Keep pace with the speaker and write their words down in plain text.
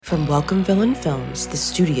From Welcome Villain Films, the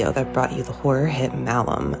studio that brought you the horror hit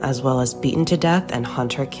Malum, as well as Beaten to Death and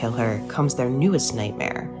Hunter Kill Her, comes their newest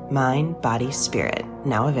nightmare, Mind, Body, Spirit,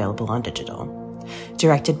 now available on digital.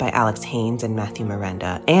 Directed by Alex Haynes and Matthew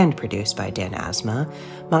Miranda, and produced by Dan Asma,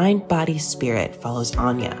 Mind, Body, Spirit follows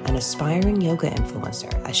Anya, an aspiring yoga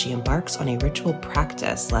influencer, as she embarks on a ritual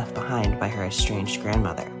practice left behind by her estranged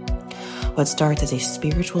grandmother. What starts as a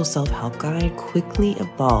spiritual self-help guide quickly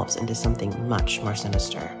evolves into something much more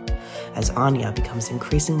sinister. As Anya becomes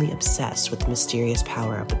increasingly obsessed with the mysterious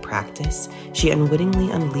power of the practice, she unwittingly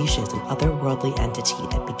unleashes an otherworldly entity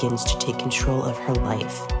that begins to take control of her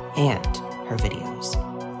life and her videos.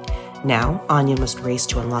 Now, Anya must race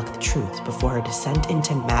to unlock the truth before her descent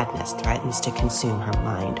into madness threatens to consume her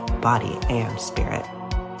mind, body, and spirit.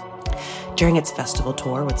 During its festival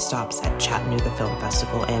tour with stops at Chattanooga Film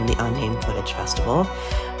Festival and the Unnamed Footage Festival,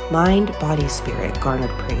 Mind, Body, Spirit garnered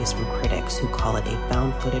praise from critics who call it a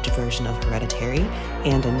found footage version of Hereditary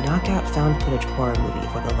and a knockout found footage horror movie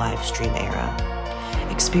for the live stream era.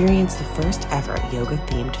 Experience the first ever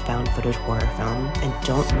yoga-themed found footage horror film and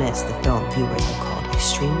don't miss the film viewers have called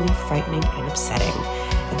extremely frightening and upsetting.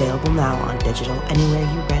 Available now on digital anywhere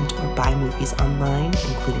you rent or buy movies online,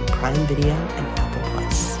 including Prime Video and Apple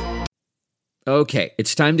Plus. Okay,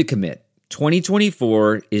 it's time to commit.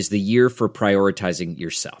 2024 is the year for prioritizing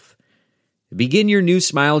yourself. Begin your new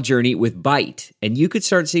smile journey with Byte, and you could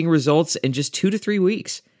start seeing results in just 2 to 3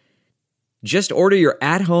 weeks. Just order your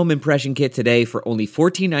at-home impression kit today for only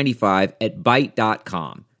 $14.95 at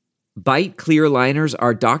Byte.com. Byte clear liners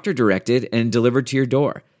are doctor-directed and delivered to your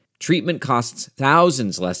door. Treatment costs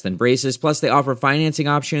thousands less than braces, plus they offer financing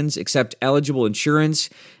options, accept eligible insurance,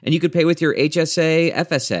 and you could pay with your HSA,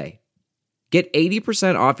 FSA. Get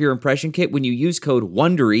 80% off your impression kit when you use code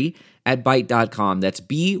WONDERY at Byte.com. That's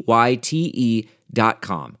BYTE.com.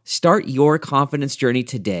 Start your confidence journey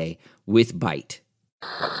today with Byte.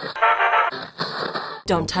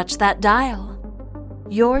 Don't touch that dial.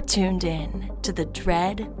 You're tuned in to the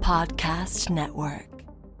Dread Podcast Network.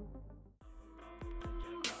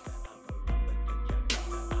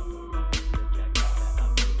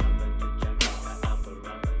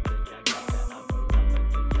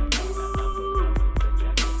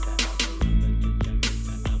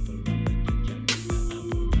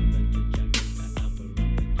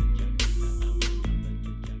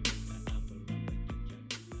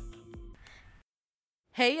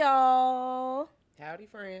 Hey y'all! Howdy,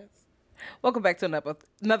 friends. Welcome back to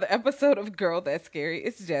another episode of Girl That's Scary.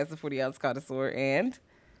 It's Jazz, the 40-ounce connoisseur, and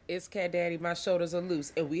it's Cat Daddy. My shoulders are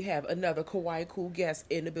loose, and we have another kawaii cool guest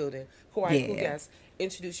in the building. Kawaii cool guest,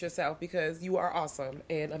 introduce yourself because you are awesome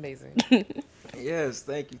and amazing. Yes,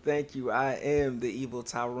 thank you. I am the evil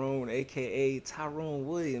Tyrone, aka Tyrone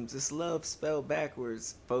Williams. It's love spelled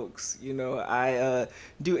backwards, folks. You know, I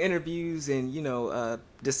do interviews and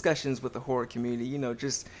discussions with the horror community.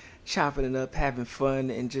 Just chopping it up, having fun,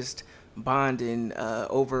 and just bonding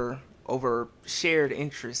over shared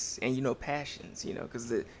interests and passions.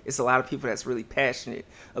 Because it's a lot of people that's really passionate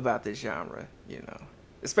about this genre.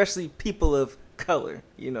 Especially people of color.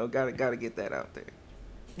 Gotta get that out there.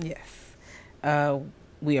 yes,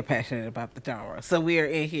 we are passionate about the genre. So we are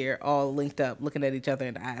in here all linked up, looking at each other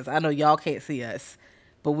in the eyes. I know y'all can't see us,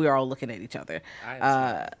 but we're all looking at each other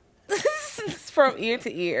from ear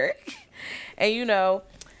to ear. And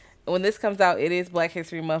when this comes out, it is Black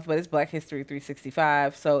History Month, but it's Black History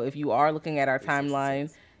 365. So if you are looking at our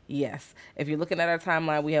timeline, yes, if you're looking at our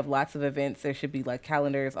timeline, we have lots of events. There should be like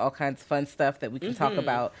calendars, all kinds of fun stuff that we can talk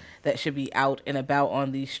about that should be out and about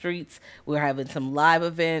on these streets. We're having some live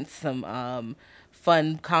events, some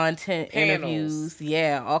fun content, panels.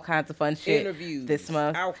 Interviews, all kinds of fun shit. Interviews this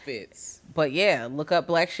month, outfits. But yeah, look up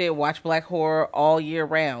Black shit, watch Black horror all year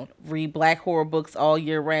round, read Black horror books all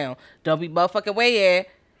year round. Don't be motherfucking waiting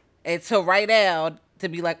until right now to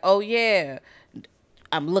be like, oh yeah,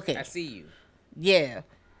 I'm looking. I see you. Yeah.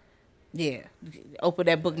 Open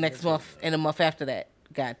that book next month and a month after that.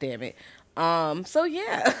 God damn it. So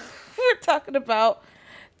yeah, we're talking about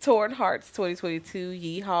Torn Hearts 2022.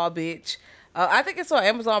 Yeehaw, bitch. I think it's on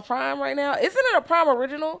Amazon Prime right now. Isn't it a Prime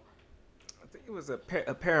original? I think it was a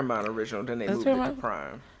Paramount original. Then they moved it to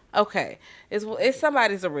Prime. Okay, it's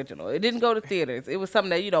somebody's original. It didn't go to theaters. It was something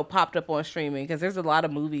that popped up on streaming because there's a lot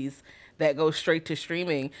of movies that go straight to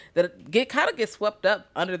streaming that get swept up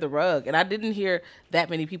under the rug. And I didn't hear that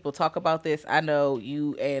many people talk about this. I know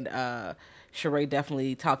you and Sheree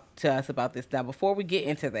definitely talked to us about this. Now, before we get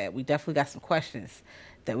into that, we definitely got some questions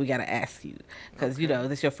that we got to ask you because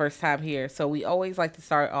this is your first time here. So we always like to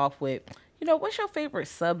start off with, what's your favorite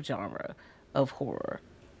subgenre of horror?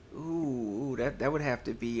 Ooh, that would have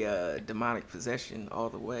to be demonic possession all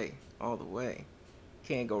the way, all the way.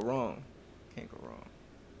 Can't go wrong. Can't go wrong.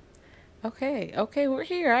 Okay, we're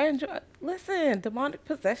here. I enjoy. Listen, demonic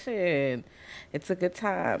possession. It's a good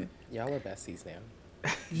time. Y'all are besties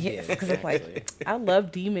now. Yes, Yeah, because I'm like, actually. I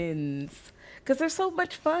love demons because they're so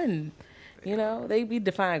much fun. You know, they be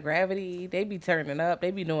defying gravity. They be turning up.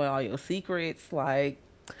 They be knowing all your secrets. Like,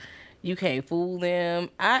 you can't fool them.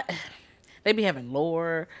 They be having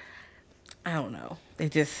lore. I don't know. They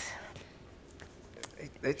just,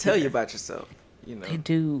 They tell you about yourself, you know. they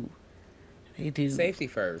do. They do. Safety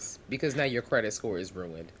first, because now your credit score is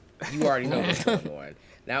ruined. You already know what's going on.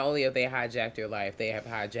 Not only have they hijacked your life, they have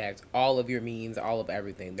hijacked all of your means, all of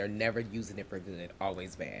everything. They're never using it for good.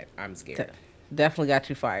 Always bad. I'm scared. Definitely got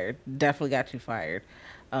you fired. Definitely got you fired.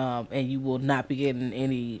 And you will not be getting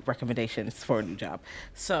any recommendations for a new job.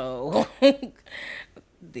 So,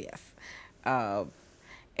 yes.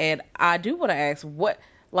 And I do want to ask what,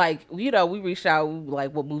 like, you know, we reached out,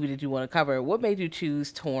 like, what movie did you want to cover? What made you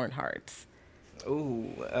choose Torn Hearts?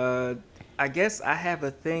 Ooh, I guess I have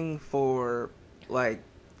a thing for, like,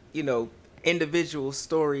 you know, individual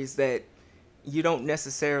stories that you don't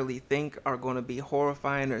necessarily think are going to be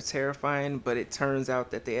horrifying or terrifying, but it turns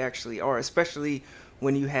out that they actually are, especially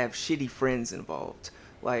when you have shitty friends involved.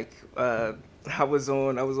 Like, I was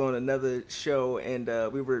on another show, and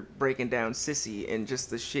we were breaking down Sissy and just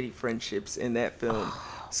the shitty friendships in that film.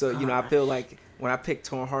 So, you know, I feel like when I pick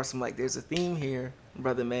Torn Hearts, I'm like, there's a theme here,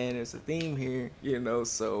 brother man, there's a theme here, you know.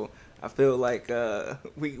 So I feel like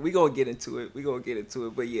we gonna get into it.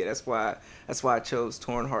 But yeah, that's why I chose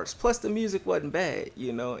Torn Hearts. Plus the music wasn't bad,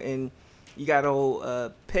 you know. And you got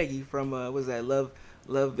old Peggy from what was that,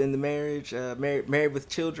 Love in the Marriage, Married with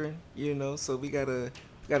Children, you know. So we got a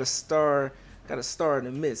star in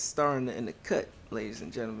the midst, star in the cut, ladies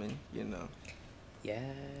and gentlemen, you know.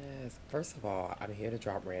 Yes. First of all, I'm here to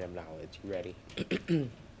drop random knowledge. You ready?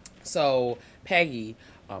 So Peggy,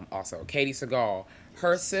 also Katie Seagal,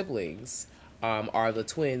 her siblings are the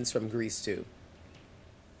twins from Grease 2.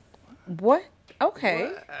 What?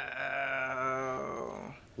 Okay.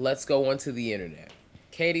 Let's go onto the internet.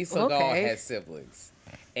 Katie Seagal Okay. has siblings.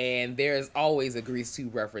 And there's always a Grease 2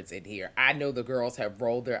 reference in here. I know the girls have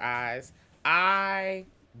rolled their eyes. I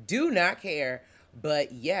do not care.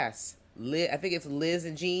 But yes, I think it's Liz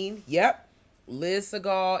and Jean. Yep. Liz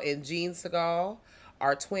Seagal and Jean Seagal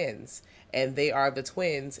are twins. And they are the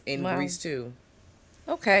twins in Wow. Grease 2.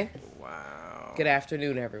 Okay. Wow. Good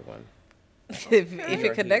afternoon, everyone. If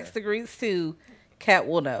You're it connects here. to Grease 2, Kat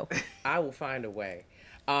will know. I will find a way.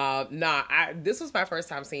 This was my first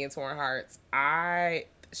time seeing Torn Hearts.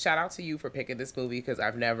 Shout out to you for picking this movie because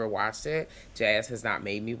I've never watched it. Jazz has not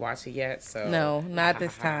made me watch it yet. So No, not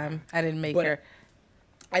this time. I didn't make But her.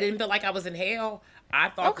 I didn't feel like I was in hell. I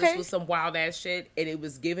thought Okay. this was some wild ass shit, and it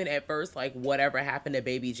was given at first like whatever happened to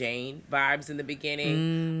Baby Jane vibes in the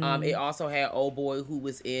beginning. It also had old boy who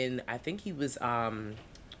was in, I think he was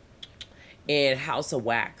in House of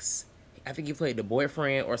Wax. I think he played the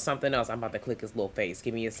boyfriend or something else. I'm about to click his little face.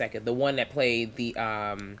 Give me a second. The one that played the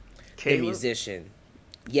Caleb? musician.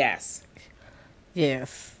 Yes.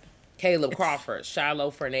 Yes. Caleb Crawford,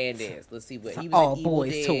 Shiloh Fernandez. Let's see what he was All in Evil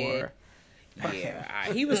boys Dead. tour.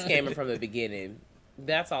 Yeah, he was scamming from the beginning.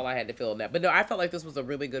 That's all I had to feel on that. But no, I felt like this was a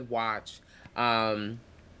really good watch. I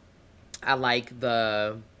like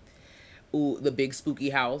the big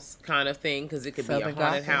spooky house kind of thing because it could be a Southern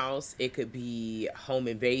haunted Gothic. house, it could be home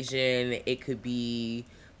invasion, it could be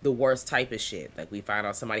the worst type of shit. Like we find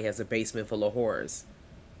out somebody has a basement full of horrors.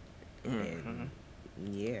 And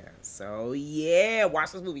yeah, so yeah,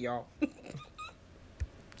 watch this movie, y'all.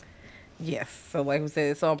 Yes. So like we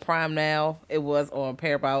said, it's on Prime now. It was on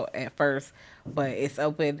Paramount at first, but it's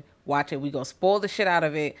open. Watch it. We gonna spoil the shit out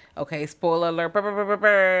of it. Okay, spoiler alert. Brr, brr, brr, brr,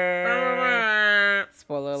 brr.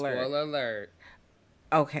 Spoiler alert. Spoiler alert.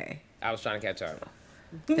 Okay. I was trying to catch up.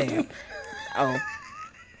 Damn. Oh.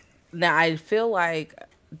 Now I feel like,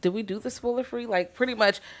 did we do the spoiler free? Like pretty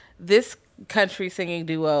much this country singing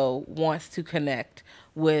duo wants to connect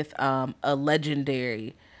with a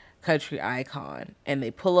legendary country icon, and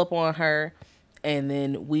they pull up on her, and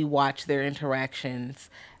then we watch their interactions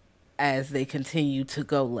as they continue to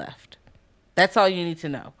go left. That's all you need to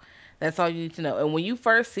know. That's all you need to know. And when you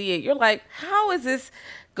first see it, you're like, how is this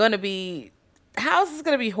going to be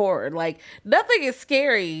horror? Like, nothing is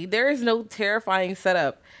scary. There is no terrifying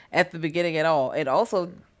setup at the beginning at all. And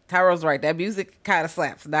also, Tyrone's right. That music kind of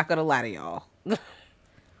slaps. Not going to lie to y'all.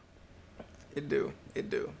 It do,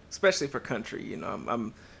 especially for country. You know,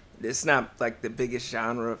 I'm it's not like the biggest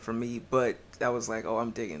genre for me, but that was like, oh,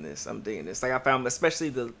 I'm digging this. Like I found, especially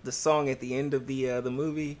the song at the end of the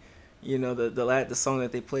movie, you know, the song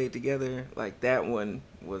that they played together, like that one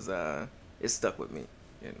was it stuck with me,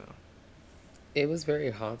 you know. It was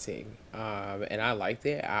very haunting, and I liked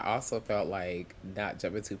it. I also felt like, not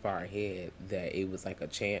jumping too far ahead, that it was like a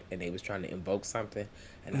chant and they was trying to invoke something,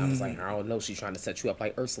 and I was like, I don't know, she's trying to set you up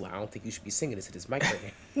like Ursula. I don't think you should be singing into this mic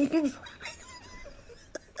right now.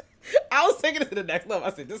 I was taking it to the next level.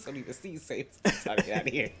 I said, this don't even seem safe. It's time to get out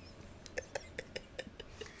of here.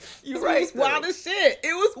 You're right. It was wild as shit.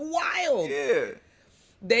 It was wild. Yeah.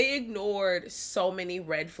 They ignored so many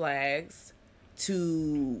red flags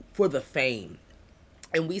for the fame.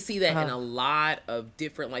 And we see that in a lot of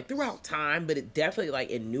different, like, throughout time, but it definitely, like,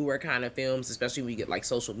 in newer kind of films, especially when you get, like,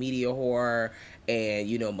 social media horror and,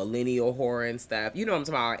 you know, millennial horror and stuff. You know what I'm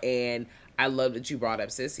talking about? And I love that you brought up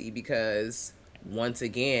Sissy, because once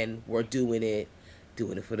again, we're doing it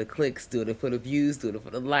for the clicks, doing it for the views, doing it for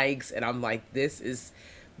the likes. And I'm like, this is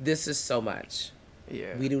so much.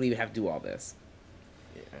 Yeah. We don't even have to do all this.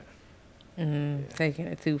 Yeah. Taking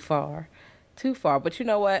it too far. But you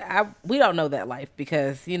know what? We don't know that life,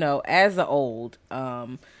 because, you know, as a old,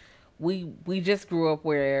 we just grew up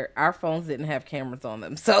where our phones didn't have cameras on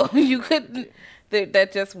them, so you couldn't.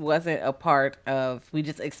 That just wasn't a part of. We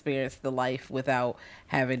just experienced the life without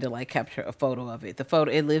having to like capture a photo of it. The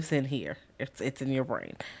photo, it lives in here. It's in your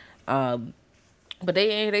brain. But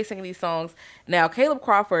they singing these songs. Now, Caleb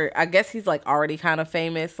Crawford, I guess he's like already kind of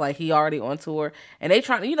famous. Like he already on tour. And they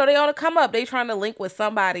trying to, you know, they want to come up. They trying to link with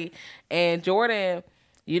somebody. And Jordan,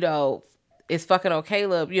 you know, is fucking on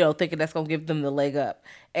Caleb, you know, thinking that's going to give them the leg up.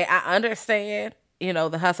 And I understand, you know,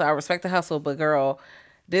 the hustle. I respect the hustle. But girl,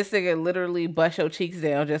 this nigga literally bust your cheeks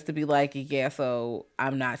down just to be like, yeah, so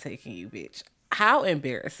I'm not taking you, bitch. How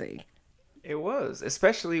embarrassing. It was.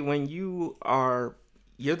 Especially when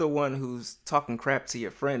you're the one who's talking crap to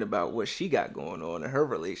your friend about what she got going on in her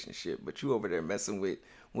relationship, but you over there messing with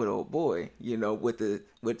old boy, you know, with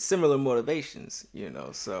similar motivations, you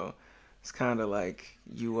know. So it's kind of like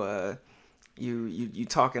you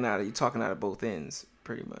talking out of both ends,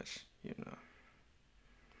 pretty much, you know.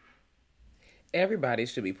 Everybody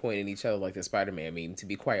should be pointing at each other like the Spider-Man meme, to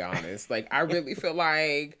be quite honest. Like, I really feel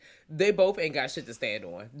like they both ain't got shit to stand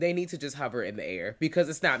on. They need to just hover in the air, because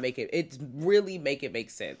it's not making it really make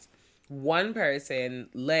sense. One person,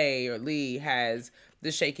 Lee, has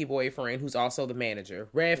the shaky boyfriend who's also the manager.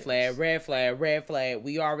 Red flag, red flag, red flag.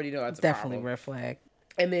 We already know it's a Definitely problem. red flag.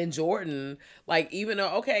 And then Jordan, like, even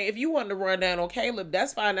though, okay, if you wanted to run down on Caleb,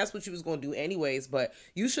 that's fine. That's what you was going to do anyways. But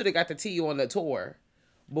you should have got to tee you on the tour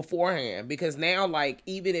beforehand, because now, like,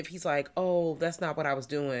 even if he's like, oh, that's not what I was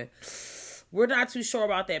doing, we're not too sure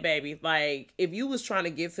about that, baby. Like, if you was trying to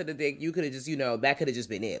get to the dick, you could have just, you know, that could have just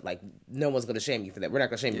been it. Like, no one's gonna shame you for that. We're not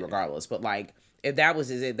gonna shame you regardless. But like, if that was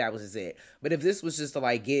just it, that was just it. But if this was just to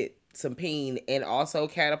like get some peen and also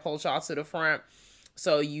catapult y'all to the front,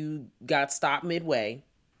 so you got stopped midway,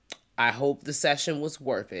 I hope the session was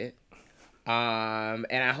worth it. And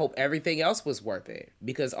I hope everything else was worth it,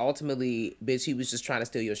 because ultimately, bitch, he was just trying to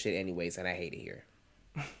steal your shit anyways, and I hate it here.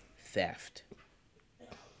 Theft.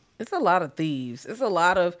 It's a lot of thieves. It's a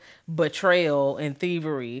lot of betrayal and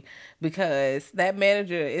thievery, because that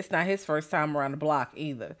manager, it's not his first time around the block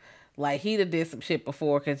either. Like, he done did some shit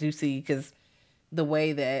before, because the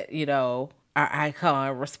way that, you know, our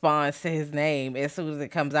icon responds to his name as soon as it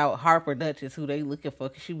comes out, Harper Dutch is who they looking for,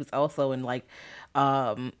 because she was also in like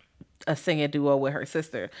a singing duo with her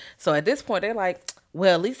sister. So at this point, they're like,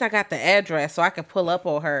 well, at least I got the address so I can pull up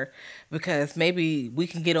on her, because maybe we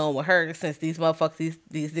can get on with her, since these motherfuckers,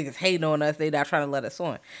 these niggas hating on us. They not trying to let us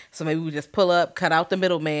on. So maybe we just pull up, cut out the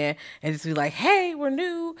middleman, and just be like, hey, we're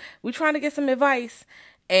new. We trying to get some advice.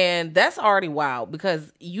 And that's already wild,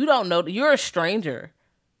 because you don't know. You're a stranger.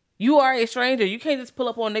 You are a stranger. You can't just pull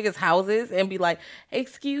up on niggas' houses and be like,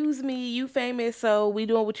 excuse me, you famous, so we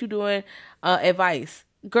doing what you doing, advice.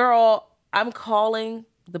 Girl, I'm calling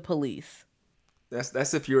the police.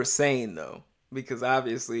 That's if you're sane, though, because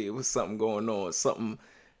obviously it was something going on, something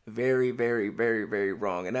very, very, very, very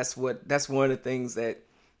wrong. And that's one of the things that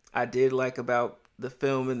I did like about the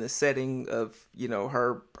film and the setting of, you know,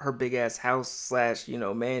 her big ass house / you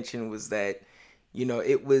know, mansion, was that, you know,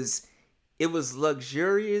 it was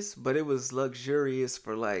luxurious, but it was luxurious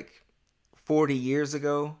for like 40 years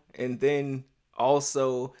ago. And then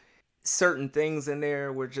also certain things in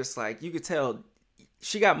there were just like, you could tell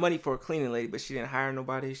she got money for a cleaning lady, but she didn't hire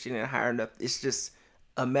nobody. She didn't hire enough. It's just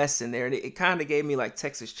a mess in there. And it kind of gave me like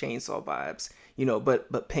Texas Chainsaw vibes, you know,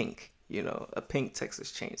 but pink, you know, a pink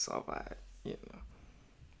Texas Chainsaw vibe, you know.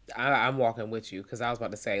 I'm walking with you, because I was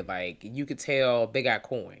about to say, like, you could tell they got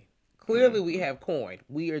coin. Clearly, we have coin.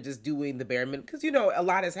 We are just doing the bare minimum because a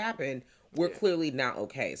lot has happened. We're clearly not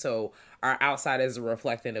okay. So our outside is a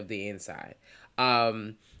reflection of the inside.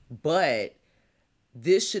 But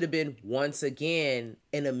this should have been once again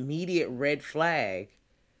an immediate red flag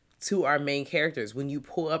to our main characters. When you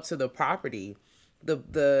pull up to the property,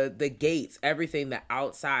 the gates, everything, the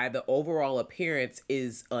outside, the overall appearance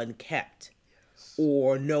is unkept,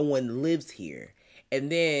 or no one lives here. And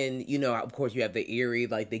then, of course, you have the eerie,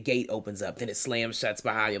 like the gate opens up, then it slams shuts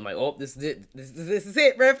behind you. I'm like, oh, this is it. This is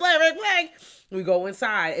it. Red flag, red flag. We go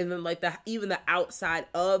inside, and then like even the outside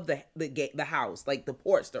of the gate, the house, like the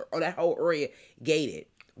porch or that whole area, gated,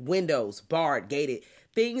 windows barred, gated.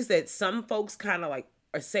 Things that some folks kind of like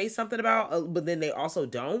or say something about, but then they also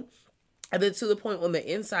don't. And then to the point on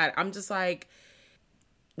the inside, I'm just like,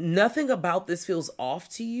 nothing about this feels off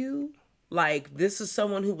to you. Like, this is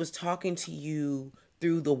someone who was talking to you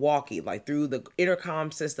through the walkie, like through the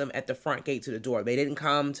intercom system at the front gate to the door. They didn't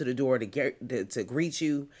come to the door to greet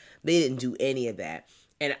you. They didn't do any of that.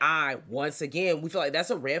 And once again, we feel like that's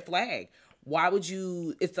a red flag. Why would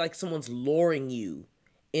you, it's like someone's luring you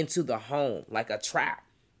into the home, like a trap.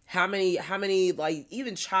 How many, like,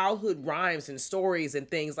 even childhood rhymes and stories and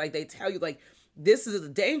things, like, they tell you, like, this is the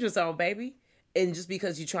danger zone, baby. And just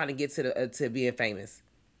because you're trying to get to being famous.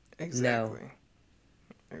 Exactly.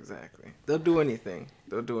 No. Exactly. They'll do anything.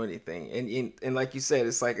 And like you said,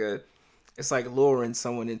 it's like luring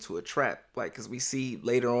someone into a trap. Like, because we see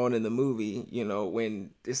later on in the movie, when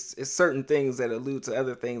it's certain things that allude to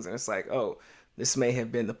other things, and it's like, oh, this may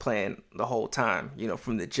have been the plan the whole time,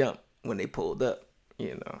 from the jump when they pulled up,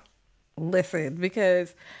 Listen,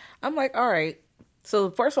 because I'm like, all right. So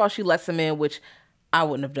first of all, she lets him in, which I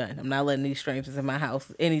wouldn't have done. I'm not letting these strangers in my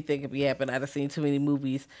house. Anything could be happening. I've seen too many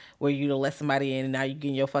movies where let somebody in and now you're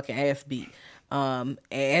getting your fucking ass beat. And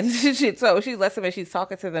so she lets them in. She's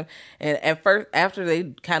talking to them, and at first, after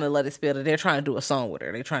they kind of let it spill, that they're trying to do a song with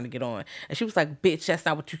her. They're trying to get on, and she was like, "Bitch, that's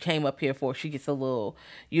not what you came up here for." She gets a little,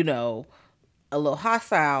 a little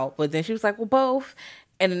hostile, but then she was like, "Well, both,"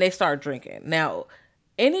 and then they start drinking. Now,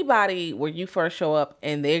 anybody where you first show up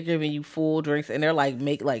and they're giving you full drinks, and they're like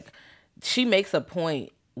she makes a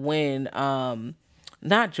point when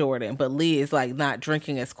not Jordan, but Lee is like not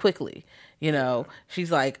drinking as quickly.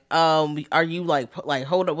 She's like, are you like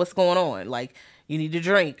hold up, what's going on? Like, you need to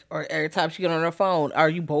drink. Or every time she get on her phone, are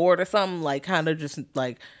you bored or something? Like, kind of just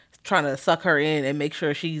like trying to suck her in and make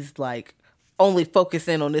sure she's like only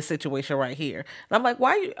focusing on this situation right here. And I'm like,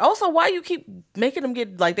 why you keep making them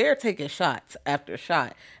get, like, they're taking shots after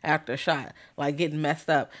shot after shot, like getting messed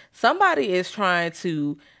up. Somebody is trying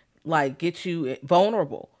to like get you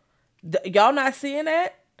vulnerable. Y'all not seeing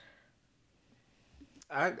that?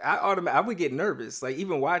 I would get nervous, like,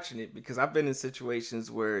 even watching it, because I've been in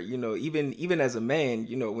situations where, even as a man,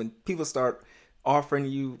 when people start offering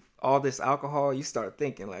you all this alcohol, you start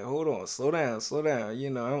thinking like, hold on, slow down. I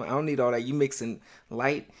don't need all that. You mixing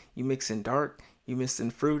light, you mixing dark, you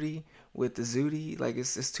mixing fruity with the zooty. Like,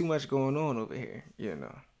 it's too much going on over here,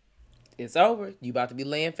 It's over. You about to be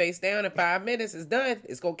laying face down in 5 minutes. It's done.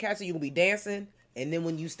 It's gonna catch you. You gonna be dancing, and then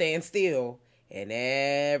when you stand still, and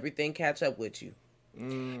everything catch up with you.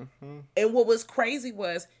 Mm-hmm. And what was crazy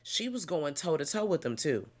was she was going toe to toe with them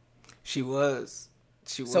too. She was.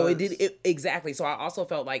 So it exactly. So I also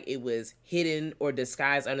felt like it was hidden or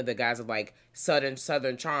disguised under the guise of like southern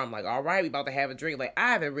charm. Like, all right, we about to have a drink. Like,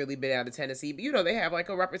 I haven't really been out of Tennessee, but they have like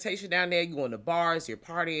a reputation down there. You go in the bars, you're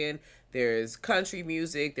partying. There's country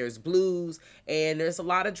music, there's blues, and there's a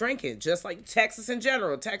lot of drinking. Just like Texas in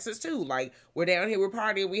general, Texas too. Like, we're down here, we're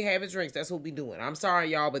partying, we having drinks. That's what we doing. I'm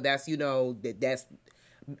sorry, y'all, but that's that's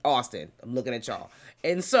Austin. I'm looking at y'all,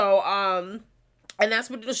 and so and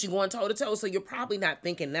that's what she going toe to toe. So you're probably not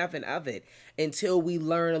thinking nothing of it until we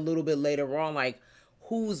learn a little bit later on, like,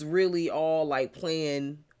 who's really all like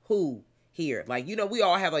playing who here. Like, we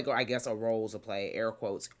all have like, I guess, a role to play, air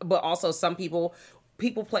quotes, but also some people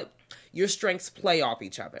play, your strengths play off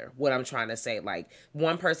each other. What I'm trying to say, like,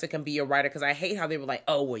 one person can be a writer, because I hate how they were like,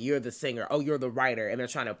 oh, well, you're the singer, oh, you're the writer, and they're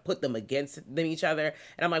trying to put them against each other.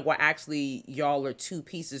 And I'm like, well, actually, y'all are two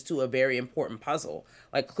pieces to a very important puzzle.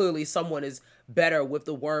 Like, clearly someone is better with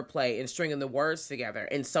the wordplay and stringing the words together,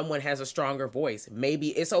 and someone has a stronger voice. Maybe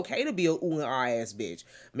it's okay to be a ooh and ah ass bitch.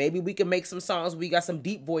 Maybe we can make some songs where we got some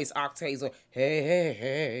deep voice octaves, or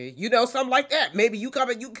hey, something like that. Maybe you come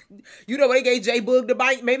and when they gave J Boog the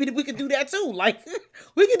bite, maybe we could do that too. Like,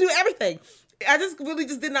 we can do everything. I really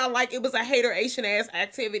just did not like it. Was a hater-ation ass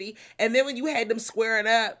activity. And then when you had them squaring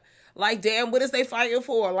up, Like, damn, what is they fighting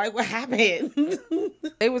for? Like, what happened?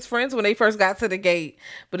 They was friends when they first got to the gate,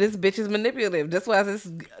 but this bitch is manipulative. That's why this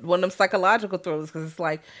is one of them psychological thrillers, because it's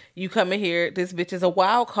like, you come in here, this bitch is a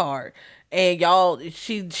wild card, and y'all,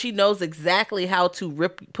 she knows exactly how to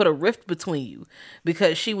put a rift between you,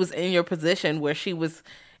 because she was in your position where she was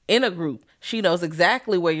in a group. She knows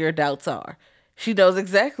exactly where your doubts are. She knows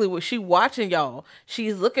exactly what she watching y'all.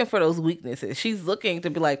 She's looking for those weaknesses. She's looking to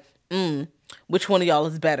be like, which one of y'all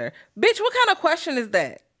is better? Bitch, what kind of question is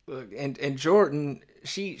that? Look, and Jordan,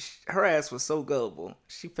 her ass was so gullible.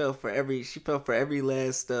 She fell for every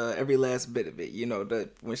last bit of it. You know,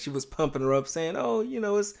 when she was pumping her up, saying, "Oh, you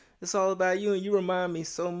know, it's all about you, and you remind me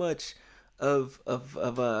so much of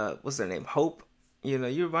what's her name, Hope. You know,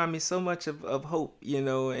 you remind me so much of Hope. You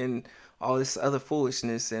know, and all this other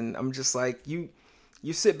foolishness." And I'm just like, you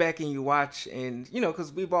sit back and you watch, and you know,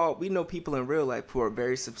 because we know people in real life who are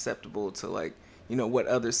very susceptible to, like, you know, what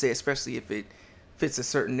others say, especially if it fits a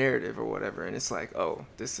certain narrative or whatever. And it's like, oh,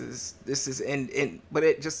 this is and but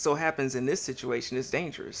it just so happens in this situation it's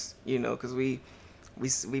dangerous, you know, because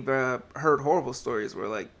we've heard horrible stories where,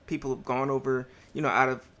 like, people have gone over, you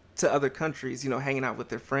know, to other countries, you know, hanging out with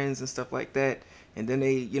their friends and stuff like that, and then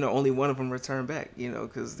they, you know, only one of them returned back, you know,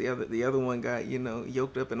 because the other one got, you know,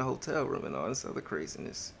 yoked up in a hotel room and all this other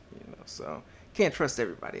craziness, you know. So can't trust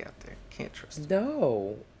everybody out there. Can't trust them.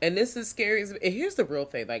 No. And this is scary. And here's the real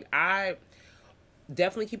thing. Like, I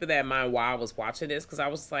definitely keeping that in mind while I was watching this, because I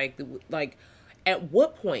was like, at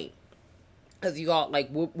what point, because you all, like,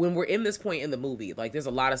 when we're in this point in the movie, like, there's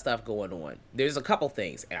a lot of stuff going on. There's a couple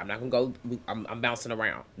things, and I'm not gonna go, I'm bouncing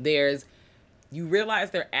around. You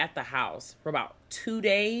realize they're at the house for about 2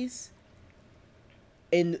 days,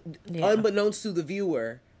 and unbeknownst to the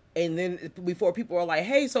viewer, and then before people are like,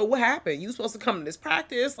 hey, so what happened? You supposed to come to this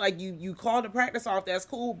practice? Like, you called the practice off, that's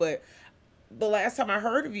cool, but the last time I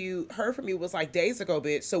heard from you was like days ago,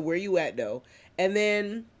 bitch. So where you at though? And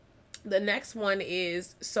then the next one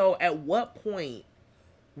is, so at what point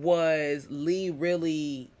was Lee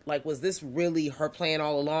really, like, was this really her plan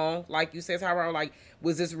all along? Like you said, Tyrone, like,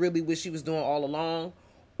 was this really what she was doing all along?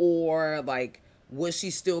 Or, like, was she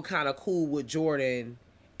still kind of cool with Jordan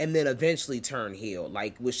and then eventually turn heel?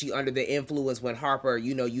 Like, was she under the influence when Harper,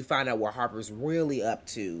 you know, you find out what Harper's really up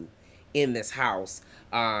to in this house,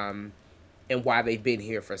 and why they've been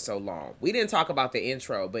here for so long. We didn't talk about the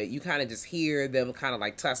intro, but you kind of just hear them kind of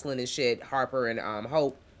like tussling and shit, Harper and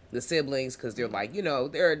Hope, the siblings, because they're like, you know,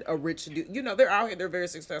 they're a rich, you know, they're out here, they're a very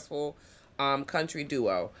successful country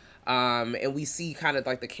duo. And we see kind of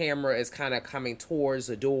like the camera is kind of coming towards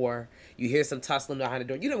the door. You hear some tussling behind the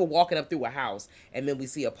door. You know, we're walking up through a house, and then we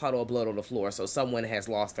see a puddle of blood on the floor. So someone has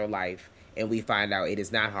lost their life, and we find out it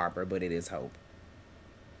is not Harper, but it is Hope.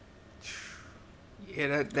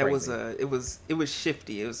 Yeah, that was it was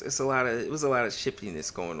shifty. It was a lot of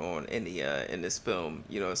shiftiness going on in this film,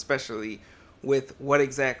 you know, especially with what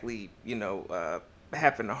exactly, you know,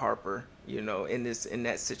 happened to Harper, you know, in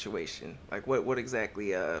that situation. Like, what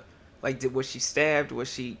exactly, like, was she stabbed? Was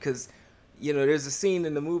she, because, you know, there's a scene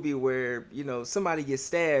in the movie where, you know, somebody gets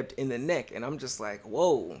stabbed in the neck, and I'm just like,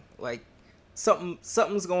 whoa, like,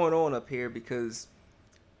 something's going on up here, because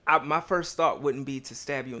my first thought wouldn't be to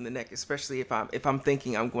stab you in the neck, especially if I'm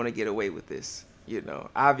thinking I'm going to get away with this. You know,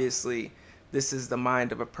 obviously, this is the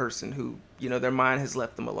mind of a person who, you know, their mind has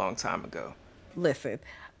left them a long time ago. Listen,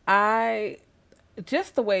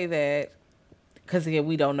 just the way that, because again,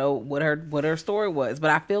 we don't know what her story was, but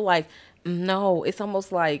I feel like, no, it's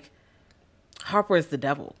almost like Harper is the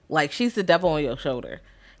devil. Like, she's the devil on your shoulder,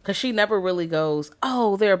 because she never really goes,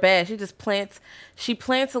 oh, they're bad. She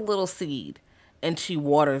plants a little seed, and she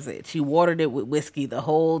waters it. She watered it with whiskey the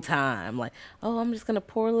whole time. Like, oh, I'm just going to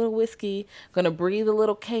pour a little whiskey, going to breathe a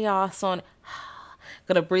little chaos on it.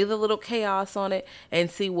 Going to breathe a little chaos on it and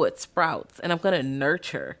see what sprouts. And I'm going to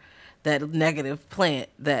nurture that negative plant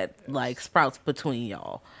that, like, sprouts between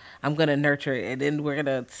y'all. I'm going to nurture it, and then we're going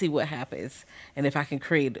to see what happens. And if I can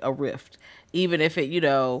create a rift, even if it, you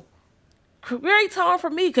know, creates harm for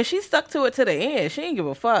me, because she stuck to it to the end. She didn't give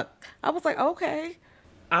a fuck. I was like, okay.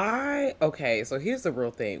 Okay, so here's the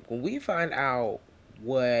real thing. When we find out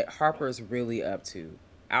what Harper's really up to,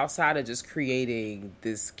 outside of just creating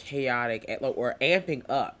this chaotic, or amping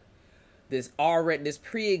up this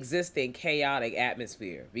pre-existing chaotic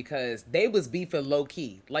atmosphere, because they was beefing low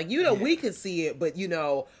key. Like, you know, we could see it, but, you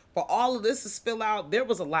know, for all of this to spill out, there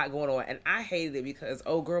was a lot going on, and I hated it because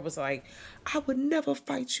old girl was like, I would never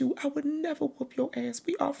fight you. I would never whoop your ass.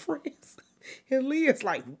 We are friends. And Leah's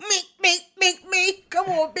like, me. Come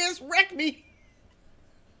on, bitch, wreck me.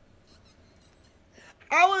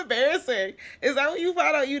 How embarrassing. Is that when you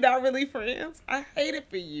find out you're not really friends? I hate it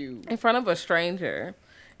for you. In front of a stranger.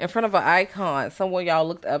 In front of an icon, someone y'all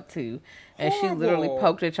looked up to. And she literally Horrible.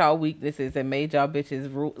 poked at y'all weaknesses and made y'all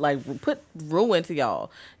bitches, put ruin to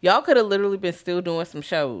y'all. Y'all could have literally been still doing some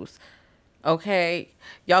shows. Okay?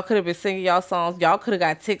 Y'all could have been singing y'all songs. Y'all could have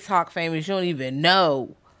got TikTok famous. You don't even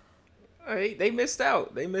know. They missed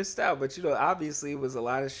out. They missed out. But, obviously it was a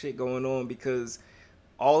lot of shit going on because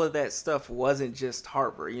all of that stuff wasn't just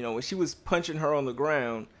Harper. When she was punching her on the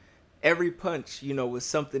ground, every punch, was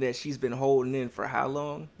something that she's been holding in for how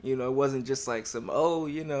long? It wasn't just like some,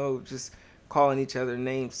 just calling each other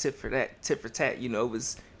names, tit for tat.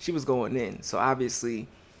 She was going in. So obviously,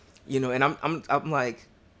 and I'm like,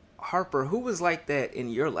 Harper, who was like that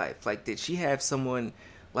in your life? Like, did she have someone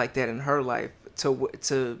like that in her life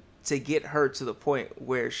to get her to the point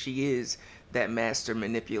where she is that master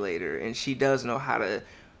manipulator and she does know how to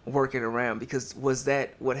work it around? Because was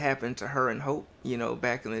that what happened to her and Hope,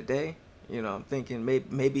 back in the day? I'm thinking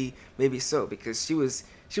maybe so, because she was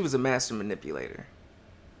a master manipulator.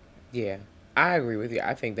 Yeah, I agree with you.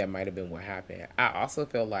 I think that might have been what happened. I also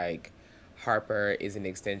feel like Harper is an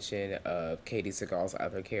extension of Katie Seagal's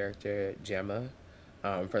other character, Gemma,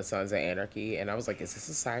 from Sons of Anarchy. And I was like, is this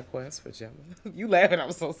a side quest for Gemma? You laughing, I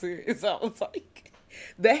was so serious. I was like,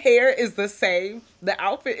 the hair is the same. The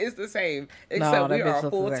outfit is the same. Except we are a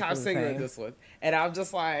full-time singer in this one. And I'm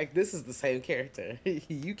just like, this is the same character.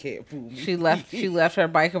 You can't fool me. She left her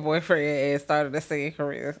biker boyfriend and started a singing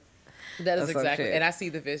career. That is exactly. And I see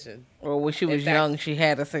the vision. Or when she was young, she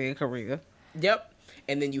had a singing career. Yep.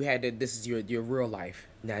 And then you had this is your real life.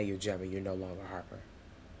 Now you're Gemma. You're no longer Harper.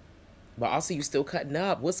 But also you still cutting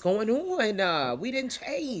up. What's going on? We didn't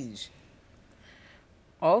change.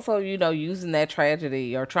 Also, using that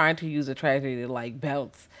tragedy or trying to use a tragedy to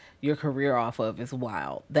bounce your career off of is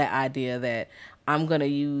wild. That idea that I'm going to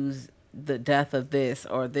use the death of this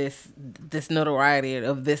or this notoriety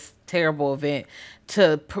of this terrible event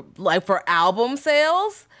to for album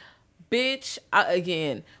sales. Bitch,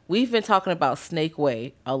 again, we've been talking about Snake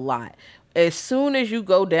Way a lot. As soon as you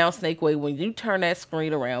go down Snake Way, when you turn that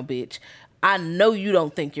screen around, bitch, I know you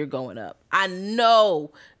don't think you're going up. I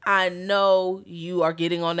know you are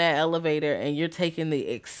getting on that elevator and you're taking the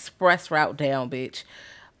express route down, bitch.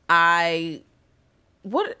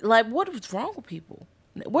 What is wrong with people?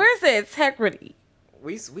 Where's the integrity?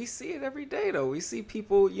 We see it every day, though. We see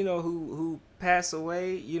people, who pass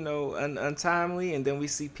away, untimely, and then we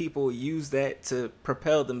see people use that to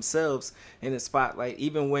propel themselves in the spotlight,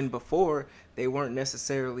 even when before they weren't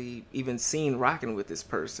necessarily even seen rocking with this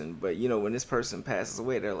person. But, when this person passes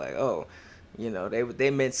away, they're like, oh, they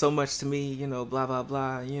meant so much to me, blah, blah,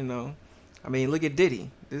 blah, I mean, look at Diddy.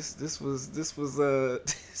 This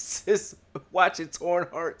watching Torn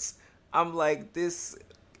Hearts. I'm like, this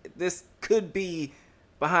could be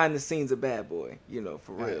behind the scenes of Bad Boy,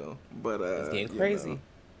 for real. But it's getting crazy.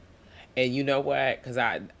 And you know what? Because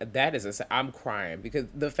I'm crying because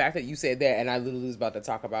the fact that you said that, and I literally was about to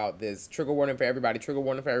talk about this. Trigger warning for everybody,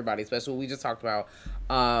 especially what we just talked about.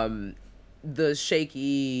 The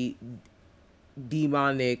shaky,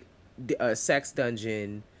 demonic sex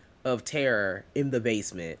dungeon of terror in the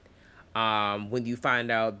basement. When you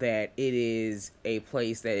find out that it is a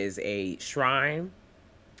place that is a shrine.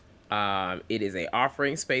 It is a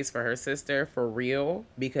offering space for her sister, for real,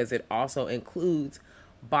 because it also includes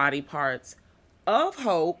body parts of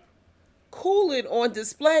Hope cooling on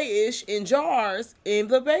display-ish in jars in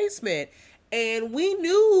the basement. And we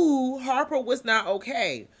knew Harper was not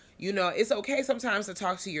okay. It's okay sometimes to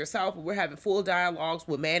talk to yourself, but we're having full dialogues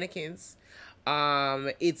with mannequins.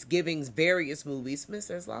 It's giving various movies.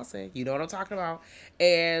 Mrs. Lawson, you know what I'm talking about.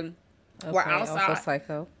 And we're outside. Also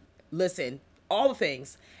Psycho. Listen, all the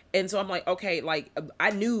things. And so I'm like, okay, I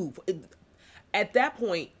knew at that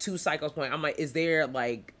point, to Psycho's point, I'm like, is there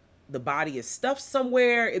the body is stuffed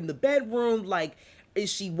somewhere in the bedroom?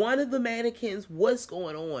 Is she one of the mannequins? What's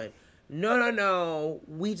going on? No.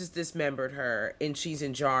 We just dismembered her and she's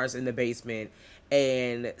in jars in the basement.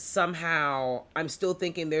 And somehow I'm still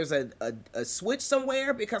thinking there's a switch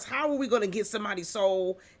somewhere, because how are we going to get somebody's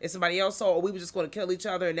soul and somebody else's soul? Or we were just going to kill each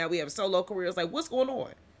other and now we have solo careers? What's going on?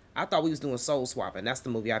 I thought we was doing soul swapping. That's the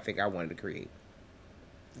movie I think I wanted to create.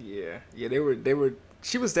 Yeah, they were.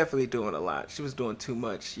 She was definitely doing a lot. She was doing too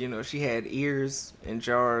much. She had ears in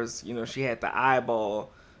jars. She had the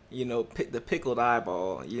eyeball. The pickled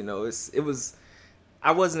eyeball. It was.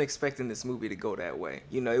 I wasn't expecting this movie to go that way.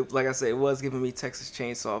 Like I said, it was giving me Texas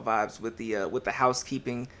Chainsaw vibes with the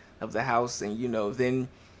housekeeping of the house, and then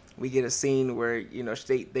we get a scene where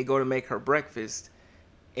they go to make her breakfast.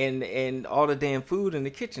 and all the damn food in the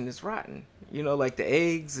kitchen is rotten. You know, like the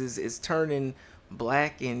eggs is turning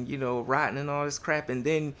black and, you know, rotten and all this crap. And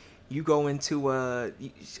then you go into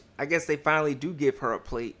I guess they finally do give her a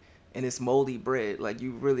plate and it's moldy bread. Like,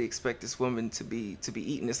 you really expect this woman to be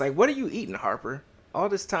eating. It's like, what are you eating, Harper? All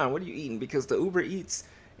this time, what are you eating? Because the Uber Eats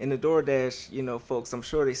and the DoorDash, you know, folks, I'm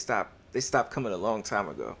sure they stopped coming a long time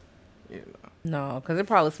ago. You know. No, because it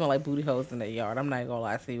probably smell like booty holes in their yard. I'm not gonna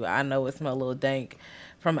lie to you. I know it smell a little dank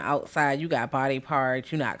from outside. You got body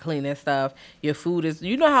parts. You're not cleaning stuff. Your food is.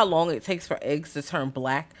 You know how long it takes for eggs to turn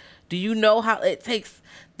black? Do you know how it takes?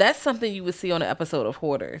 That's something you would see on an episode of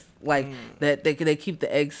Hoarders. Like that they keep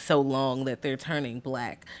the eggs so long that they're turning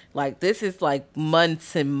black. Like, this is like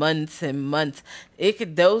months and months and months. It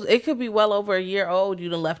could be well over a year old. You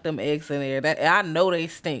done left them eggs in there. That I know they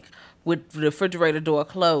stink with the refrigerator door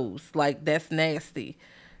closed. Like, that's nasty.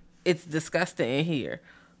 It's disgusting in here.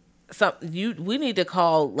 We need to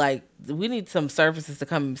call, like, we need some services to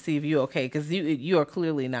come and see if you're okay, because you are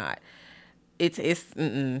clearly not.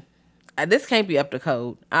 This can't be up to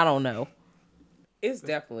code. I don't know. It's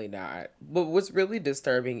definitely not. But what's really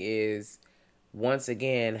disturbing is, once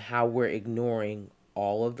again, how we're ignoring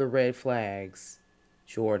all of the red flags,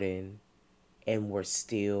 Jordan, and we're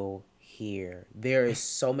still here. There is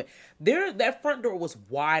so many. That front door was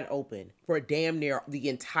wide open for damn near the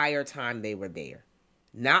entire time they were there.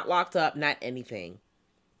 Not locked up, not anything.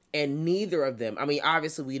 And neither of them, I mean,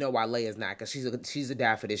 obviously we know why Leia's not, because she's a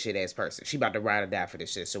die for this shit ass person. She about to ride or die for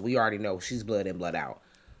this shit. So we already know she's blood in, blood out.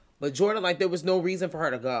 But Jordan, like, there was no reason for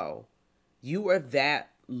her to go. You were that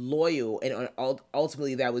loyal, and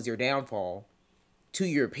ultimately that was your downfall, to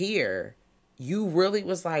your peer. You really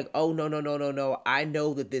was like, oh, no. I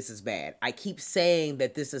know that this is bad. I keep saying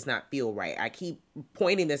that this does not feel right. I keep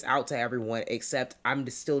pointing this out to everyone, except I'm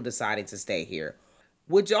still deciding to stay here.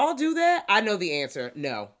 Would y'all do that? I know the answer.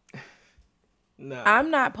 No. No.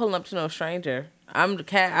 I'm not pulling up to no stranger. I'm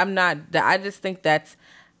not. I just think that's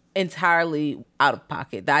entirely out of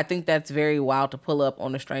pocket. I think that's very wild to pull up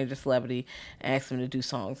on a stranger celebrity and ask them to do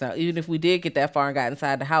songs. Now, even if we did get that far and got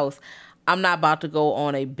inside the house, I'm not about to go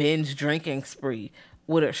on a binge drinking spree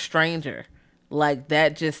with a stranger. Like,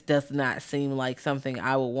 that just does not seem like something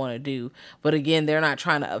I would want to do. But again, they're not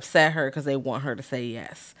trying to upset her because they want her to say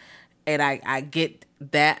yes. And I get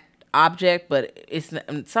that object, but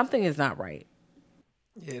something is not right.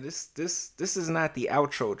 Yeah, this is not the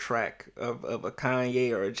outro track of a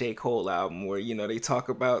Kanye or a J. Cole album where, you know, they talk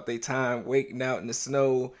about their time waiting out in the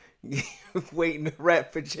snow, waiting to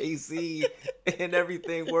rap for Jay-Z, and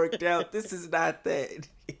everything worked out. This is not that.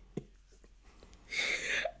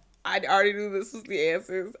 I already knew this was the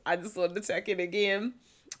answers. I just wanted to check in again.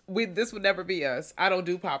 This would never be us. I don't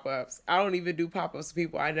do pop-ups. I don't even do pop-ups to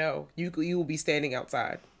people I know. You will be standing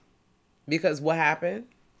outside. Because what happened?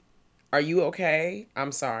 Are you okay?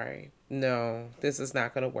 I'm sorry. No, this is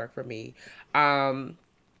not going to work for me. I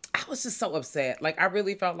was just so upset. Like, I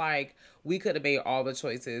really felt like we could have made all the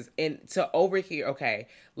choices. And to overhear, okay,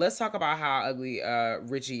 let's talk about how ugly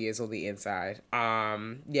Richie is on the inside.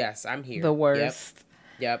 Yes, I'm here. The worst.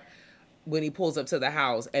 Yep. When he pulls up to the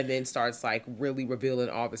house and then starts, like, really revealing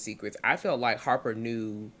all the secrets. I felt like Harper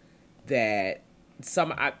knew that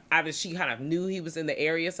either she kind of knew he was in the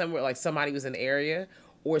area somewhere, like somebody was in the area,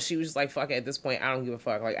 or she was just like, fuck it, at this point, I don't give a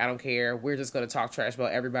fuck. Like, I don't care. We're just going to talk trash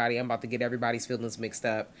about everybody. I'm about to get everybody's feelings mixed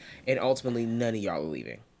up. And ultimately, none of y'all are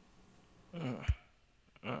leaving.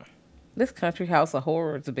 This country house of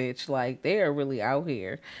horrors, bitch. Like, they are really out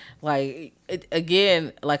here. Like,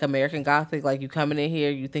 again, like American Gothic, like, you coming in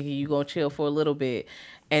here, you thinking you going to chill for a little bit.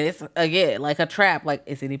 And it's, again, like a trap. Like,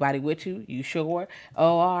 is anybody with you? You sure?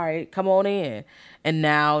 Oh, all right. Come on in. And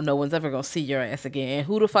now no one's ever going to see your ass again.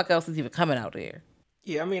 Who the fuck else is even coming out there?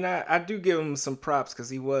 Yeah, I mean, I do give him some props because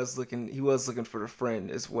he was looking for a friend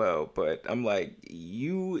as well. But I'm like,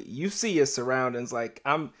 you see your surroundings. Like,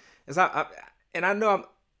 I'm a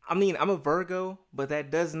Virgo, but that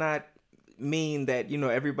does not mean that, you know,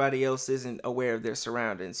 everybody else isn't aware of their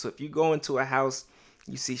surroundings. So if you go into a house,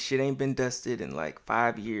 you see shit ain't been dusted in like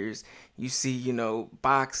 5 years. You see, you know,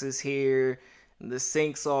 boxes here. The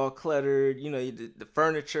sink's all cluttered, you know, the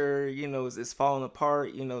furniture, you know, is falling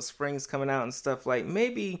apart, you know, springs coming out and stuff. Like,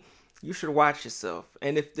 maybe you should watch yourself.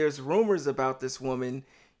 And if there's rumors about this woman,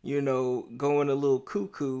 you know, going a little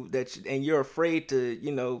cuckoo and you're afraid to,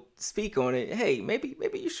 you know, speak on it, hey, maybe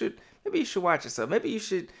you should watch yourself. Maybe you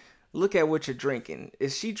should look at what you're drinking.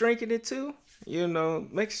 Is she drinking it too? You know,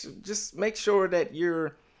 just make sure that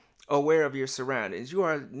you're aware of your surroundings. You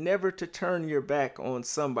are never to turn your back on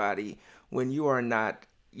somebody when you are not,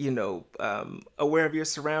 you know, aware of your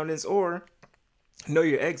surroundings or know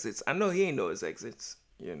your exits. I know he ain't know his exits.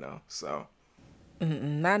 So.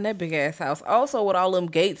 Not in that big ass house. Also, with all them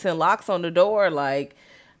gates and locks on the door, like,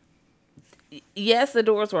 yes, the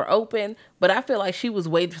doors were open, but I feel like she was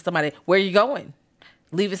waiting for somebody. Where you going?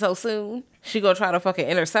 Leave it so soon? She gonna try to fucking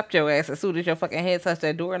intercept your ass as soon as your fucking hand touch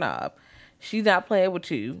that doorknob. She's not playing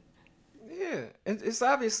with you. Yeah, and it's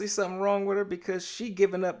obviously something wrong with her because she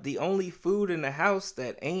giving up the only food in the house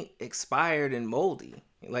that ain't expired and moldy.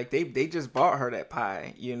 Like they just bought her that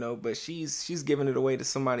pie, but she's giving it away to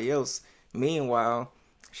somebody else. Meanwhile,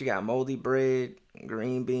 she got moldy bread,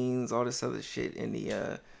 green beans, all this other shit in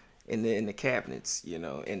the cabinets,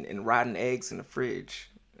 and rotten eggs in the fridge.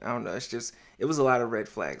 I don't know. It was a lot of red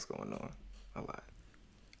flags going on. A lot.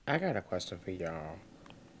 I got a question for y'all.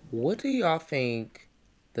 What do y'all think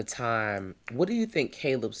what do you think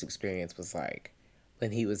Caleb's experience was like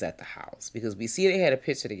when he was at the house? Because we see they had a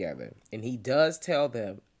picture together, and he does tell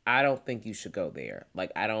them, I don't think you should go there.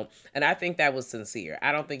 Like, I don't, and I think that was sincere.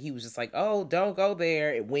 I don't think he was just like, oh, don't go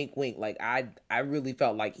there, and wink, wink. Like, I really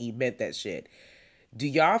felt like he meant that shit. Do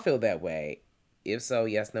y'all feel that way? If so,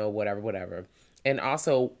 yes, no, whatever. And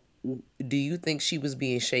also, do you think she was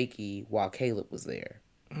being shaky while Caleb was there?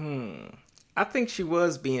 I think she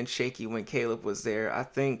was being shaky when Caleb was there. I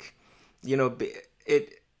think,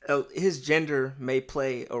 his gender may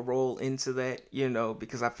play a role into that,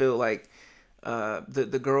 because I feel like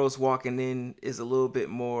the girls walking in is a little bit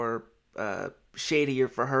more shadier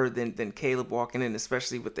for her than Caleb walking in,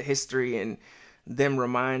 especially with the history and them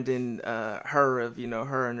reminding her of,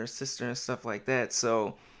 her and her sister and stuff like that.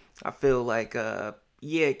 So I feel like,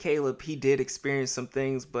 Caleb, he did experience some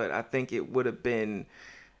things, but I think it would have been,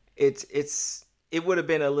 it would have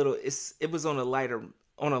been it was on a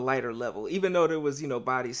lighter level, even though there was,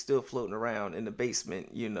 bodies still floating around in the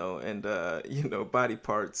basement, and, body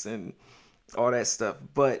parts and all that stuff.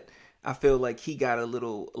 But I feel like he got a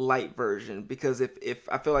little light version because if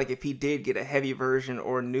I feel like if he did get a heavy version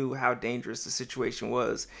or knew how dangerous the situation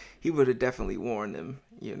was, he would have definitely warned them,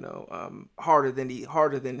 harder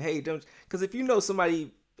than, hey, don't, because if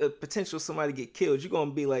somebody, potential somebody get killed, you're going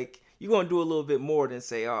to be like, you're going to do a little bit more than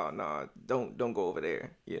say, oh, no, don't go over there.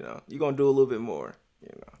 You're going to do a little bit more.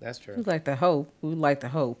 That's true. We like to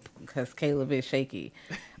hope because Caleb is shaky.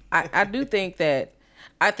 I do think that,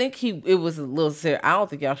 it was a little serious. I don't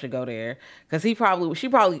think y'all should go there because she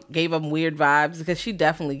probably gave him weird vibes because she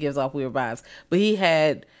definitely gives off weird vibes. But he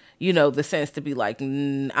had, the sense to be like,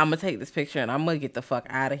 I'm going to take this picture and I'm going to get the fuck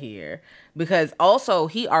out of here. Because also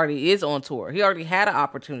he already is on tour. He already had an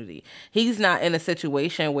opportunity. He's not in a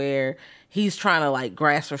situation where he's trying to like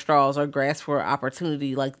grasp for straws or grasp for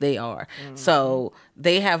opportunity like they are. Mm-hmm. So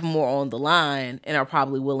they have more on the line and are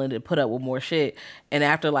probably willing to put up with more shit. And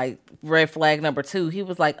after like red flag number 2, he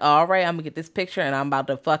was like, all right, I'm going to get this picture and I'm about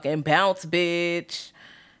to fucking bounce, bitch.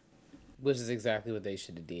 Which is exactly what they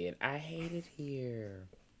should have did. I hate it here.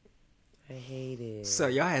 I hate it. So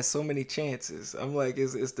y'all had so many chances. I'm like,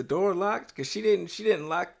 is the door locked? Because she didn't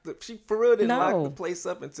lock she for real didn't lock the place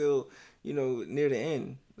up until near the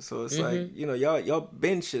end. So it's like y'all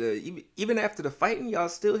been should have even after the fighting, y'all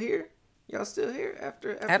still here. Y'all still here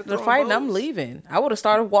after the fighting. Bows? I'm leaving. I would have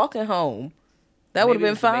started walking home. That would have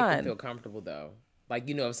been fine. Make them feel comfortable though. Like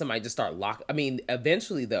if somebody just start locking. I mean,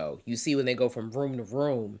 eventually though, you see when they go from room to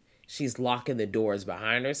room, she's locking the doors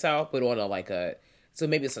behind herself, but on so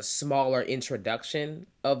maybe it's a smaller introduction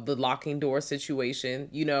of the locking door situation,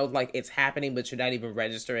 like it's happening, but you're not even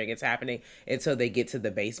registering it's happening until they get to the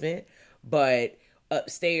basement. But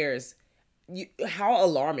upstairs, how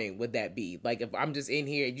alarming would that be? Like if I'm just in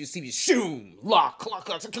here and you see me, shoom, lock,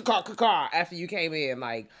 after you came in,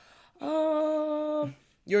 like,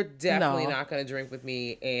 you're definitely not going to drink with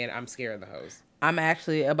me and I'm scared of the host. I'm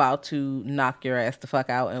actually about to knock your ass the fuck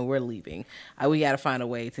out and we're leaving. We got to find a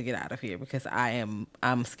way to get out of here because I'm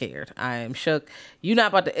scared. I am shook. You're not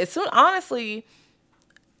about to, honestly,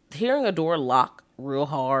 hearing a door lock real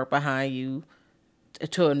hard behind you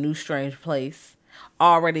to a new strange place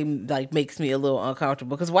already like makes me a little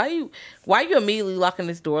uncomfortable because why you immediately locking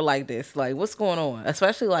this door like this? Like what's going on?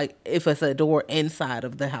 Especially like if it's a door inside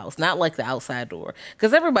of the house, not like the outside door,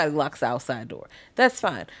 because everybody locks the outside door. That's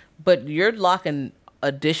fine, but you're locking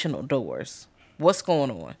additional doors. What's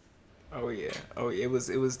going on? Oh yeah. It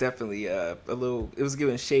was definitely a little. It was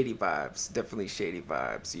giving shady vibes. Definitely shady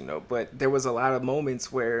vibes. But there was a lot of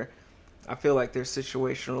moments where I feel like their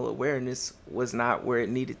situational awareness was not where it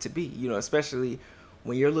needed to be. Especially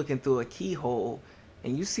when you're looking through a keyhole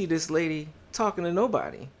and you see this lady talking to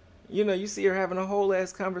nobody. You see her having a whole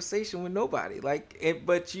ass conversation with nobody.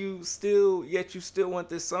 But you still want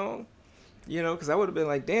this song. Because I would have been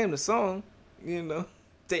like, damn the song. And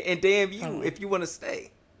damn you if you want to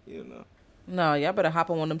stay. No, y'all better hop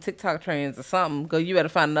on one of them TikTok trends or something. You better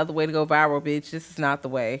find another way to go viral, bitch. This is not the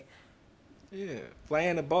way. Yeah,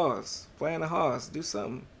 flying the boss, flying the horse, do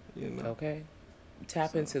something, you know. Okay.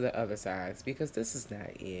 Tap into the other sides because this is not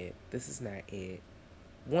it. This is not it.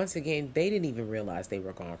 Once again, they didn't even realize they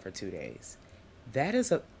were gone for 2 days. That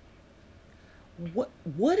is a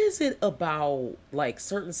what is it about like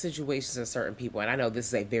certain situations and certain people, and I know this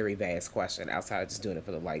is a very vast question outside of just doing it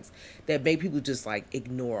for the likes, that make people just like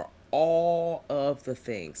ignore all of the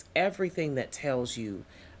things, everything that tells you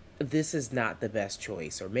this is not the best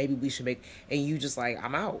choice, or maybe we should make, and you just like,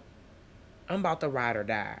 I'm out. I'm about to ride or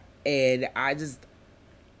die. And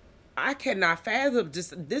I cannot fathom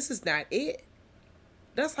just, this is not it.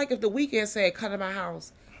 That's like if the weekend said, come to my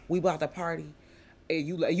house, we about to party. And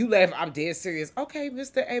you laugh, I'm dead serious. Okay,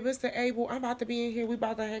 Mr. Abel, I'm about to be in here. We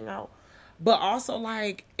about to hang out. But also,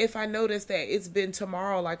 like, if I notice that it's been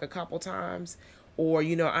tomorrow like a couple times, or,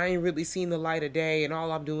 you know, I ain't really seen the light of day and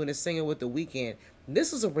all I'm doing is singing with the weekend,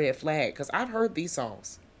 this is a red flag because I've heard these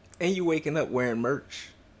songs. And you waking up wearing merch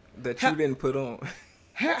that you didn't put on.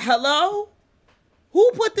 Hello?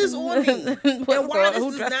 Who put this on me? And why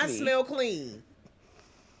Who does dressed not me? smell clean?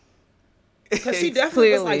 Because she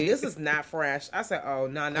definitely was like, this is not fresh. I said, oh,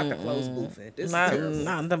 no, not the clothes boofing. This is terrible.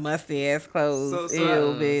 Not the musty ass clothes. So,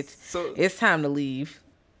 Ew, bitch. so- It's time to leave.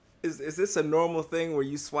 Is this a normal thing where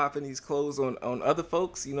you swapping these clothes on other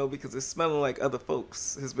folks? You know, because it's smelling like other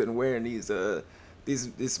folks has been wearing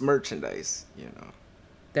this merchandise. You know,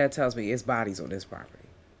 That tells me it's bodies on this property.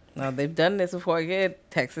 No, they've done this before. Again,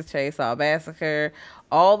 Texas Chainsaw Massacre,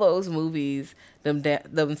 all those movies, them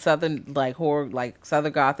southern like horror, like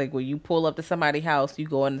Southern Gothic, where you pull up to somebody's house, you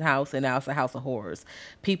go in the house, and now it's a house of horrors.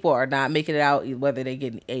 People are not making it out, whether they're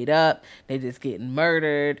getting ate up, they just getting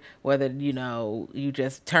murdered, whether you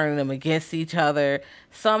just turning them against each other.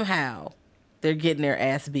 Somehow, they're getting their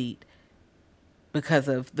ass beat because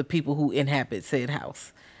of the people who inhabit said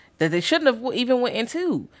house that they shouldn't have even went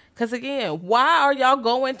into. Because again, why are y'all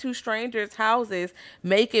going to strangers' houses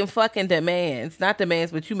making fucking demands? Not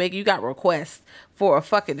demands, but you got requests for a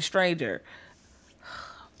fucking stranger.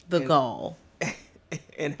 The gall.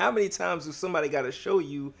 and how many times do somebody got to show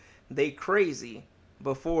you they crazy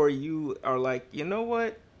before you are like, you know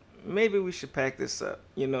what? Maybe we should pack this up.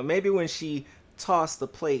 You know, maybe when she tossed the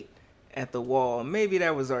plate at the wall, maybe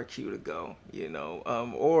that was our cue to go. You know,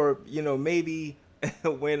 or you know, maybe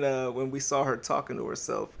when we saw her talking to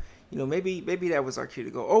herself, you know, maybe that was our cue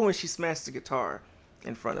to go. Or when she smashed the guitar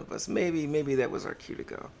in front of us, maybe that was our cue to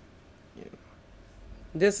go. You know.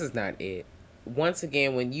 This is not it. Once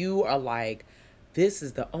again, when you are like, this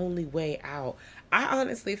is the only way out, I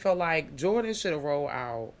honestly feel like Jordan should have rolled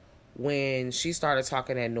out when she started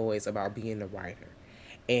talking that noise about being the writer.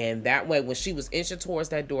 And that way, when she was inching towards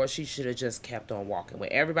that door, she should have just kept on walking. When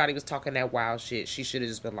everybody was talking that wild shit, she should have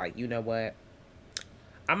just been like, you know what?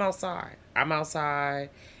 I'm outside,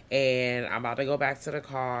 and I'm about to go back to the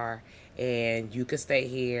car, and you could stay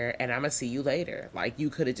here, and I'm going to see you later. Like, you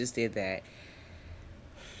could have just did that.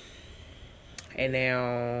 And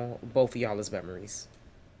now, both of y'all is memories.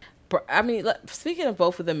 I mean, speaking of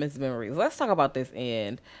both of them as memories, let's talk about this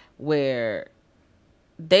end where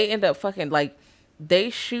they end up fucking, like,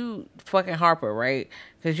 they shoot fucking Harper, right?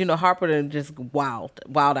 Because, you know, Harper done just wild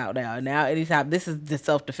out now. And now, anytime, this is the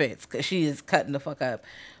self-defense because she is cutting the fuck up.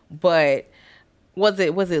 But was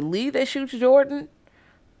it Lee that shoots Jordan?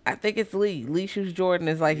 I think it's Lee. Lee shoots Jordan.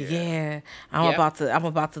 Is like, I'm about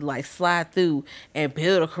to like slide through and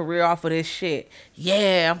build a career off of this shit.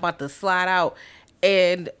 Yeah, I'm about to slide out.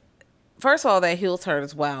 And first of all, that heel turn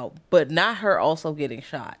is wild, but not her also getting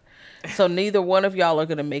shot. So neither one of y'all are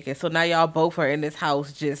gonna make it. So now y'all both are in this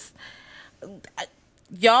house. Just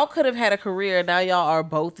y'all could have had a career. Now y'all are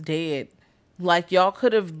both dead. Like y'all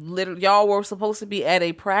could have y'all were supposed to be at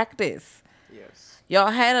a practice. Yes. Y'all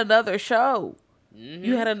had another show. Mm-hmm.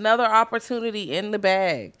 You had another opportunity in the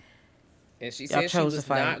bag. And she said she was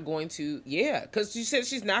not going to, because she said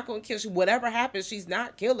she's not going to kill. Whatever happens, she's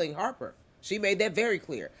not killing Harper. She made that very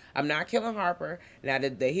clear. I'm not killing Harper. Now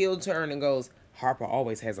that the heel turn and goes, Harper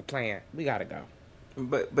always has a plan. We got to go.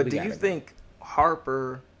 But do you think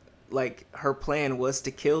Harper, like, her plan was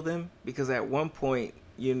to kill them? Because at one point,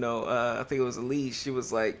 you know, I think it was Elise, she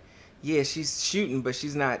was like, yeah, she's shooting, but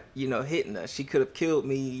she's not, you know, hitting us. She could have killed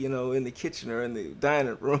me, you know, in the kitchen or in the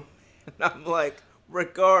dining room. And I'm like,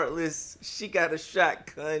 regardless, she got a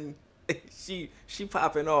shotgun. She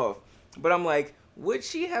popping off. But I'm like, would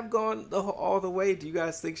she have gone all the way? Do you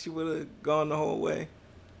guys think she would have gone the whole way?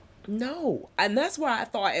 No, and that's why I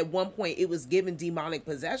thought at one point it was given demonic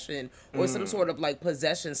possession or some sort of like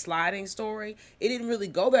possession sliding story. It didn't really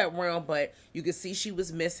go that realm, but you could see she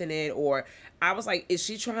was missing it. Or I was like, is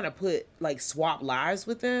she trying to put like swap lives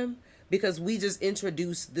with them? Because we just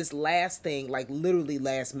introduced this last thing, like literally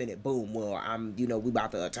last minute, boom. Well, we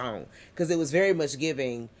about to atone, because it was very much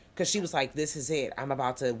giving. Because she was like, this is it.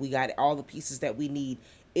 We got all the pieces that we need.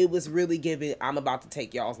 It was really giving. I'm about to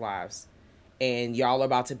take y'all's lives. And y'all are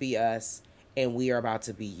about to be us, and we are about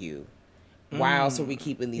to be you. Why else are we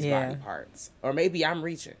keeping these body parts? Or maybe I'm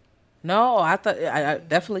reaching. No, I thought I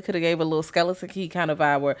definitely could have gave a little skeleton key kind of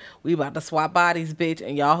vibe where we about to swap bodies, bitch,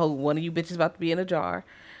 and one of you bitches about to be in a jar,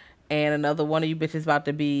 and another one of you bitches about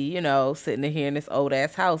to be, sitting in here in this old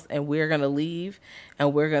ass house, and we're gonna leave,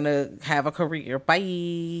 and we're gonna have a career.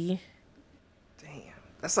 Bye. Damn,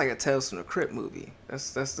 that's like a Tales from the Crypt movie.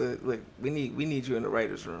 That's the like we need you in the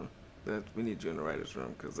writers' room. We need you in the writers'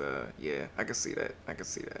 room because I can see that.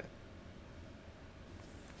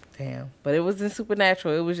 Damn, but it wasn't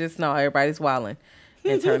supernatural. It was just everybody's wilding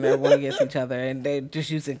and turning everyone against each other, and they're just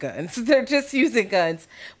using guns. They're just using guns.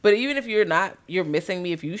 But even if you're missing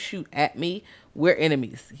me. If you shoot at me, we're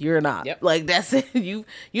enemies. You're not. Yep. Like that's it.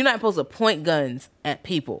 You're not supposed to point guns at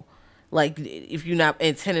people. Like if you're not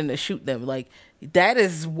intending to shoot them, like that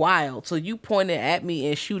is wild. So you pointing at me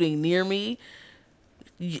and shooting near me.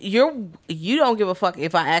 You don't give a fuck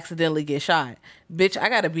if I accidentally get shot. Bitch, I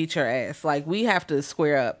gotta beat your ass. Like, we have to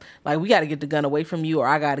square up. Like, we gotta get the gun away from you or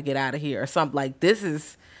I gotta get out of here or something. Like, this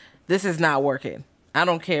is not working. I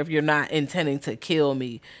don't care if you're not intending to kill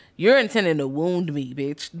me. You're intending to wound me,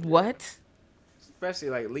 bitch. What?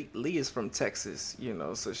 Especially like Lee is from Texas,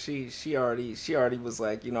 so she already was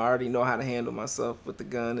like, I already know how to handle myself with the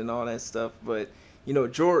gun and all that stuff. But,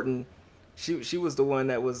 Jordan, She was the one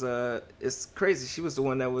that was it's crazy. She was the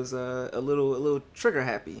one that was a little trigger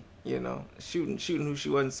happy, shooting who she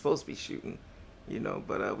wasn't supposed to be shooting,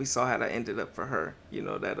 But we saw how that ended up for her,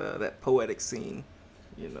 that poetic scene,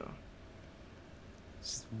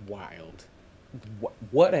 It's wild.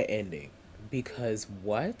 What an ending! Because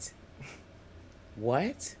what?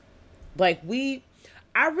 Like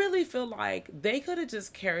I really feel like they could have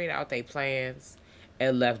just carried out their plans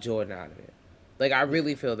and left Jordan out of it. Like, I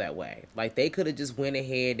really feel that way. Like, they could have just went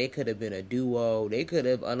ahead. They could have been a duo. They could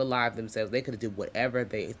have unalived themselves. They could have did whatever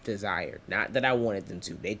they desired. Not that I wanted them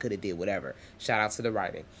to. They could have did whatever. Shout out to the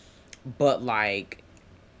writing. But, like,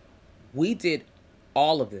 we did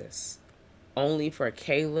all of this only for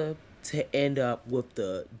Caleb to end up with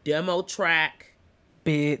the demo track.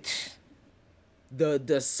 Bitch. The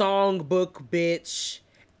songbook, bitch.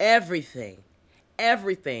 Everything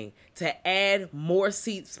to add more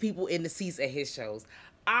people in the seats at his shows.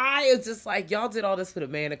 I am just like, y'all did all this for the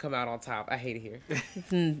man to come out on top. I hate it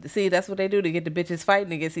here. See, that's what they do to get the bitches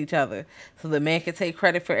fighting against each other. So the man can take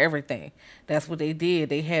credit for everything. That's what they did.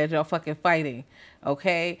 They had y'all fucking fighting.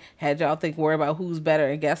 Okay? Had y'all worry about who's better.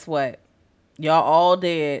 And guess what? Y'all all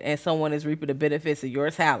dead and someone is reaping the benefits of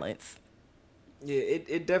your talents. Yeah,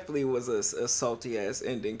 it definitely was a salty ass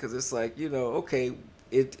ending because it's like, okay,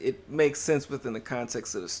 it makes sense within the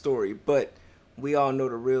context of the story, but we all know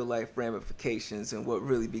the real life ramifications and what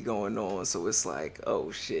really be going on. So it's like,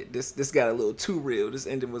 oh shit, this got a little too real. This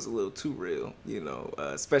ending was a little too real,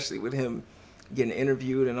 especially with him getting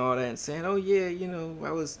interviewed and all that and saying, oh yeah,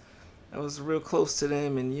 I was real close to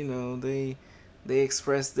them and they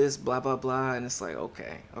expressed this blah blah blah, and it's like,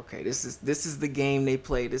 okay, this is the game they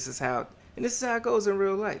play. This is how it goes in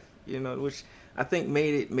real life, which I think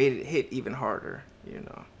made it hit even harder.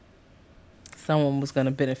 Someone was going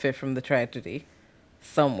to benefit from the tragedy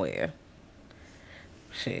somewhere.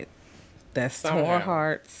 Shit. That's torn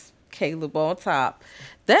hearts. Caleb on top.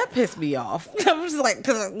 That pissed me off. I was just like,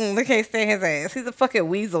 I can't stand his ass. He's a fucking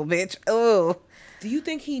weasel, bitch. Oh. Do you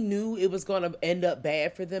think he knew it was going to end up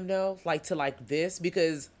bad for them, though? Like, to this?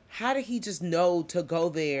 Because how did he just know to go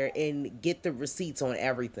there and get the receipts on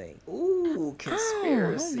everything? Ooh,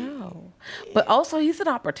 conspiracy. I don't know. But also, he's an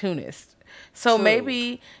opportunist. So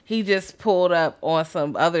maybe he just pulled up on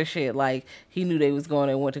some other shit, like he knew they was going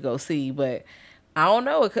and went to go see, but I don't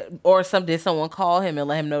know. Did someone call him and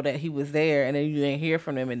let him know that he was there, and then you didn't hear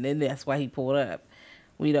from him, and then that's why he pulled up.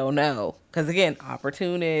 We don't know. Because again,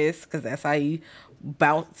 opportunist, because that's how he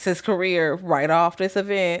bounced his career right off this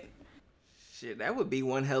event. Shit, that would be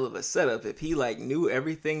one hell of a setup if he knew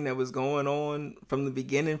everything that was going on from the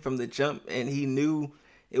beginning, from the jump, and he knew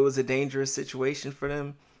it was a dangerous situation for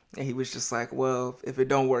them. And he was just like, well, if it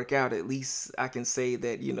don't work out, at least I can say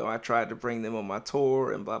that, I tried to bring them on my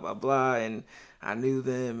tour and blah, blah, blah. And I knew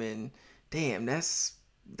them. And damn, that's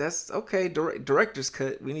That's okay. Director's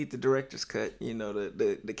cut. We need the director's cut. You know,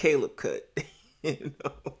 the Caleb cut. You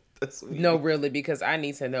know, that's what we No, need. really, because I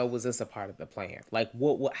need to know, was this a part of the plan? Like,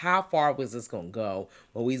 how far was this gonna go?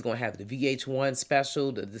 Well, we was gonna have the VH1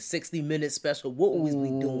 special, the 60-minute special. What was we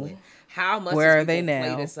doing? How much Where is are they we gonna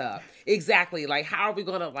now? play this up? Exactly. Like, how are we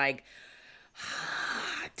gonna like?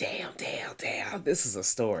 Damn. This is a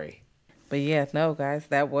story. But yeah, no, guys,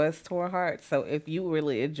 that was Torn Heart. So if you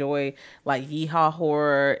really enjoy like yeehaw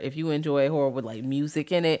horror, if you enjoy horror with like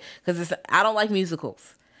music in it, because I don't like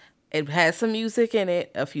musicals. It has some music in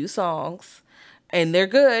it, a few songs, and they're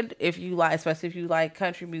good if you like, especially if you like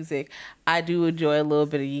country music. I do enjoy a little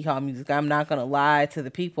bit of yeehaw music. I'm not gonna lie to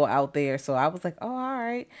the people out there. So I was like, oh, all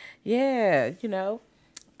right, yeah,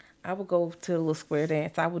 I would go to the little square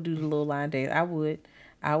dance. I would do the little line dance.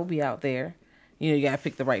 I would be out there. You gotta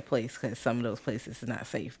pick the right place because some of those places is not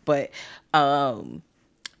safe. But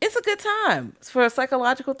it's a good time for a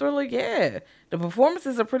psychological thriller. Yeah, the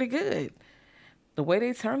performances are pretty good. The way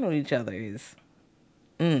they turn on each other is,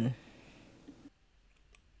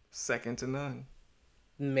 Second to none.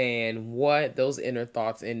 Man, what those inner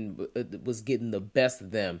thoughts and was getting the best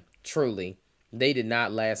of them. Truly, they did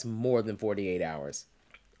not last more than 48 hours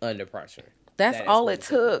under pressure. That's all it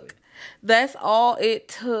took. That's all it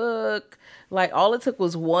took. Like all it took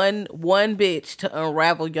was one bitch to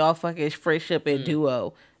unravel y'all fucking friendship and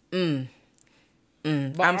duo. But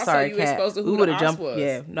I'm also sorry, you Kat. exposed to We who would the have ops jumped. was.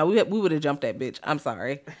 Yeah, no, we would have jumped that bitch. I'm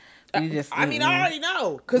sorry. We just. I mean, I already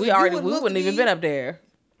know because we wouldn't even been up there.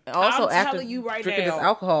 Also, I'm after telling you right drinking now, this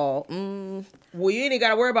alcohol, well, you ain't got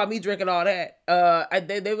to worry about me drinking all that.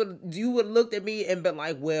 You would have looked at me and been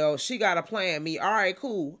like, "Well, she got a plan." Me, all right,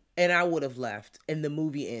 cool, and I would have left, and the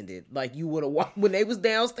movie ended. Like you would have when they was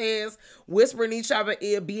downstairs whispering each other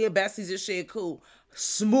ear, being besties and shit. Cool,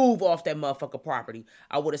 smooth off that motherfucker property.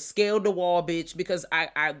 I would have scaled the wall, bitch, because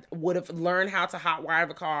I would have learned how to hotwire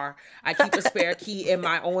the car. I keep a spare key in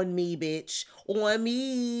my on me, bitch, on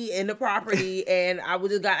me in the property, and I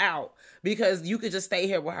would have got out. Because you could just stay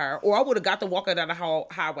here with her. Or I would have got to walk her down the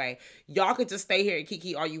highway. Y'all could just stay here and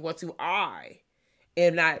kiki all you want to.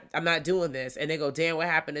 I'm not doing this. And they go, damn, what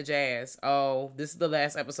happened to Jazz? Oh, this is the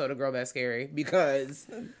last episode of Girl That's Scary. Because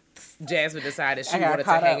Jasmine decided she wanted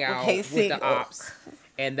to hang out with the ops.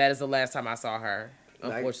 And that is the last time I saw her.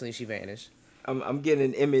 Unfortunately, she vanished. I'm getting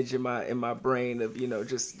an image in my brain of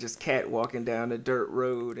just Cat walking down a dirt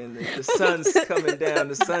road and the sun's coming down,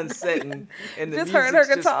 the sun's setting, and the just music's heard her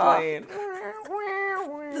just guitar playing.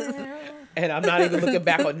 And I'm not even looking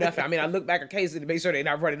back on nothing. I mean, I look back occasionally to make sure they're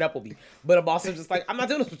not running up on me. But I'm also just like, I'm not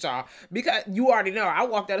doing this with y'all. Because you already know, I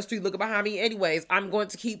walk down the street looking behind me anyways. I'm going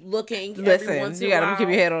to keep looking. Listen, you gotta keep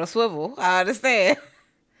your head on a swivel. I understand.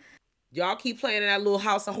 Y'all keep playing in that little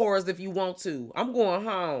house of horrors if you want to. I'm going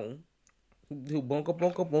home. Do bunka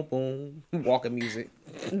bunka boom boom. Walking music.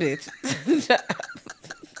 Bitch.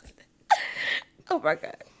 Oh my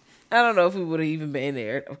God. I don't know if we would have even been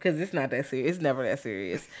there because it's not that serious. It's never that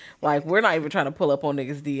serious. Like, we're not even trying to pull up on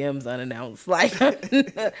niggas' DMs unannounced. Like,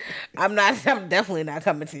 I'm definitely not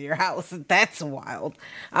coming to your house. That's wild.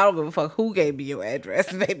 I don't give a fuck who gave me your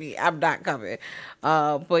address, baby. I'm not coming.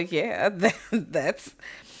 But yeah, that's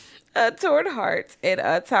Torn Heart.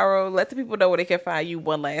 And Tyrone, let the people know where they can find you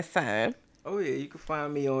one last time. Oh yeah, you can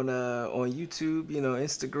find me on YouTube,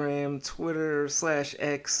 Instagram, Twitter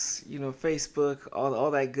 /X, Facebook, all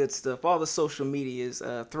that good stuff, all the social medias,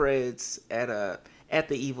 threads at the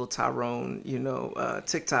Evol Tyrone,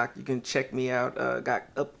 TikTok. You can check me out. Got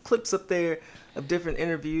clips up there of different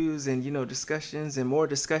interviews and discussions and more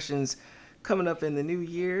discussions coming up in the new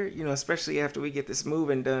year. Especially after we get this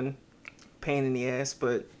moving done. Pain in the ass,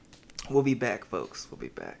 but we'll be back, folks. We'll be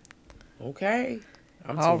back. Okay.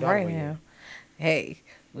 I'm all right now. Hey,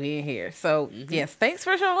 we in here. So, yes, thanks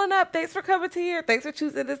for showing up. Thanks for coming to here. Thanks for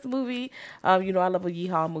choosing this movie. I love a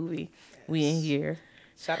yeehaw movie. Yes. We in here.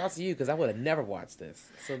 Shout out to you because I would have never watched this.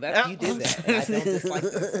 So that you did that. And I don't dislike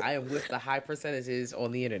this. I am with the high percentages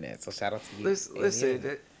on the internet. So shout out to you.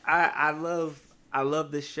 Listen, I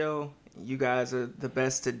love this show. You guys are the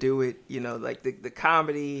best to do it. Like the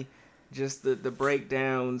comedy, just the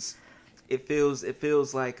breakdowns. It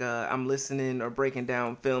feels like I'm listening or breaking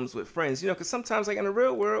down films with friends, because sometimes, like in the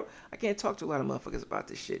real world, I can't talk to a lot of motherfuckers about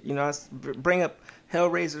this shit. I bring up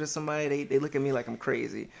Hellraiser to somebody, they look at me like I'm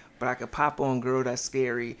crazy, but I could pop on Girl That's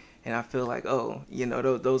Scary, and I feel like, those are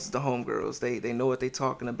the homegirls. They know what they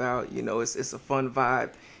talking about. It's a fun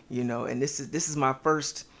vibe, and this is my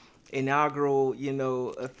first inaugural,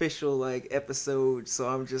 official like episode, so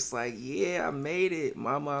I'm just like, yeah, I made it,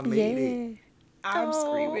 mama, I made it. I'm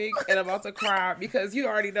screaming and I'm about to cry because you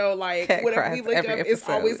already know, like, Cat whenever cries we link every up, it's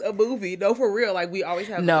episode. always a movie. No, for real. Like, we always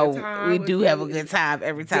have a good time. We do have a good time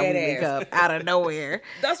every time we link up out of nowhere.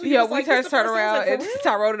 That's what Yo, was we like, turn this the first time, around I was and like, for real?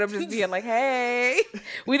 Tyrone and them just being like, hey.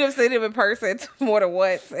 We done seen him in person more than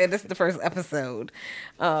once, and this is the first episode.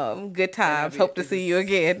 Good times. Hope to see you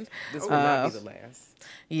again. This will not be the last.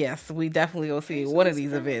 Yes, we definitely will see one of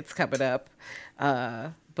these events coming up.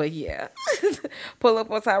 But yeah, pull up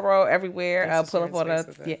on Tyrone everywhere. Pull up on us.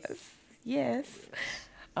 Yes.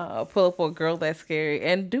 Pull up on Girl That's Scary,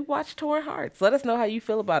 and do watch Torn Hearts. Let us know how you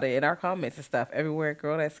feel about it in our comments and stuff everywhere.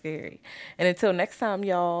 Girl That's Scary. And until next time,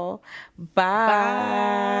 y'all. Bye.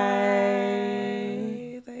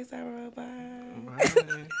 Thanks, Tyrone. Bye.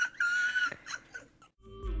 Bye.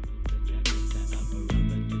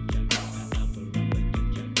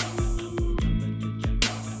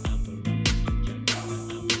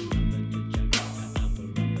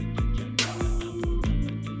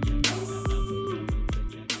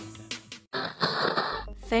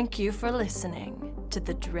 Thank you for listening to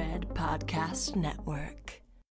the Dread Podcast Network.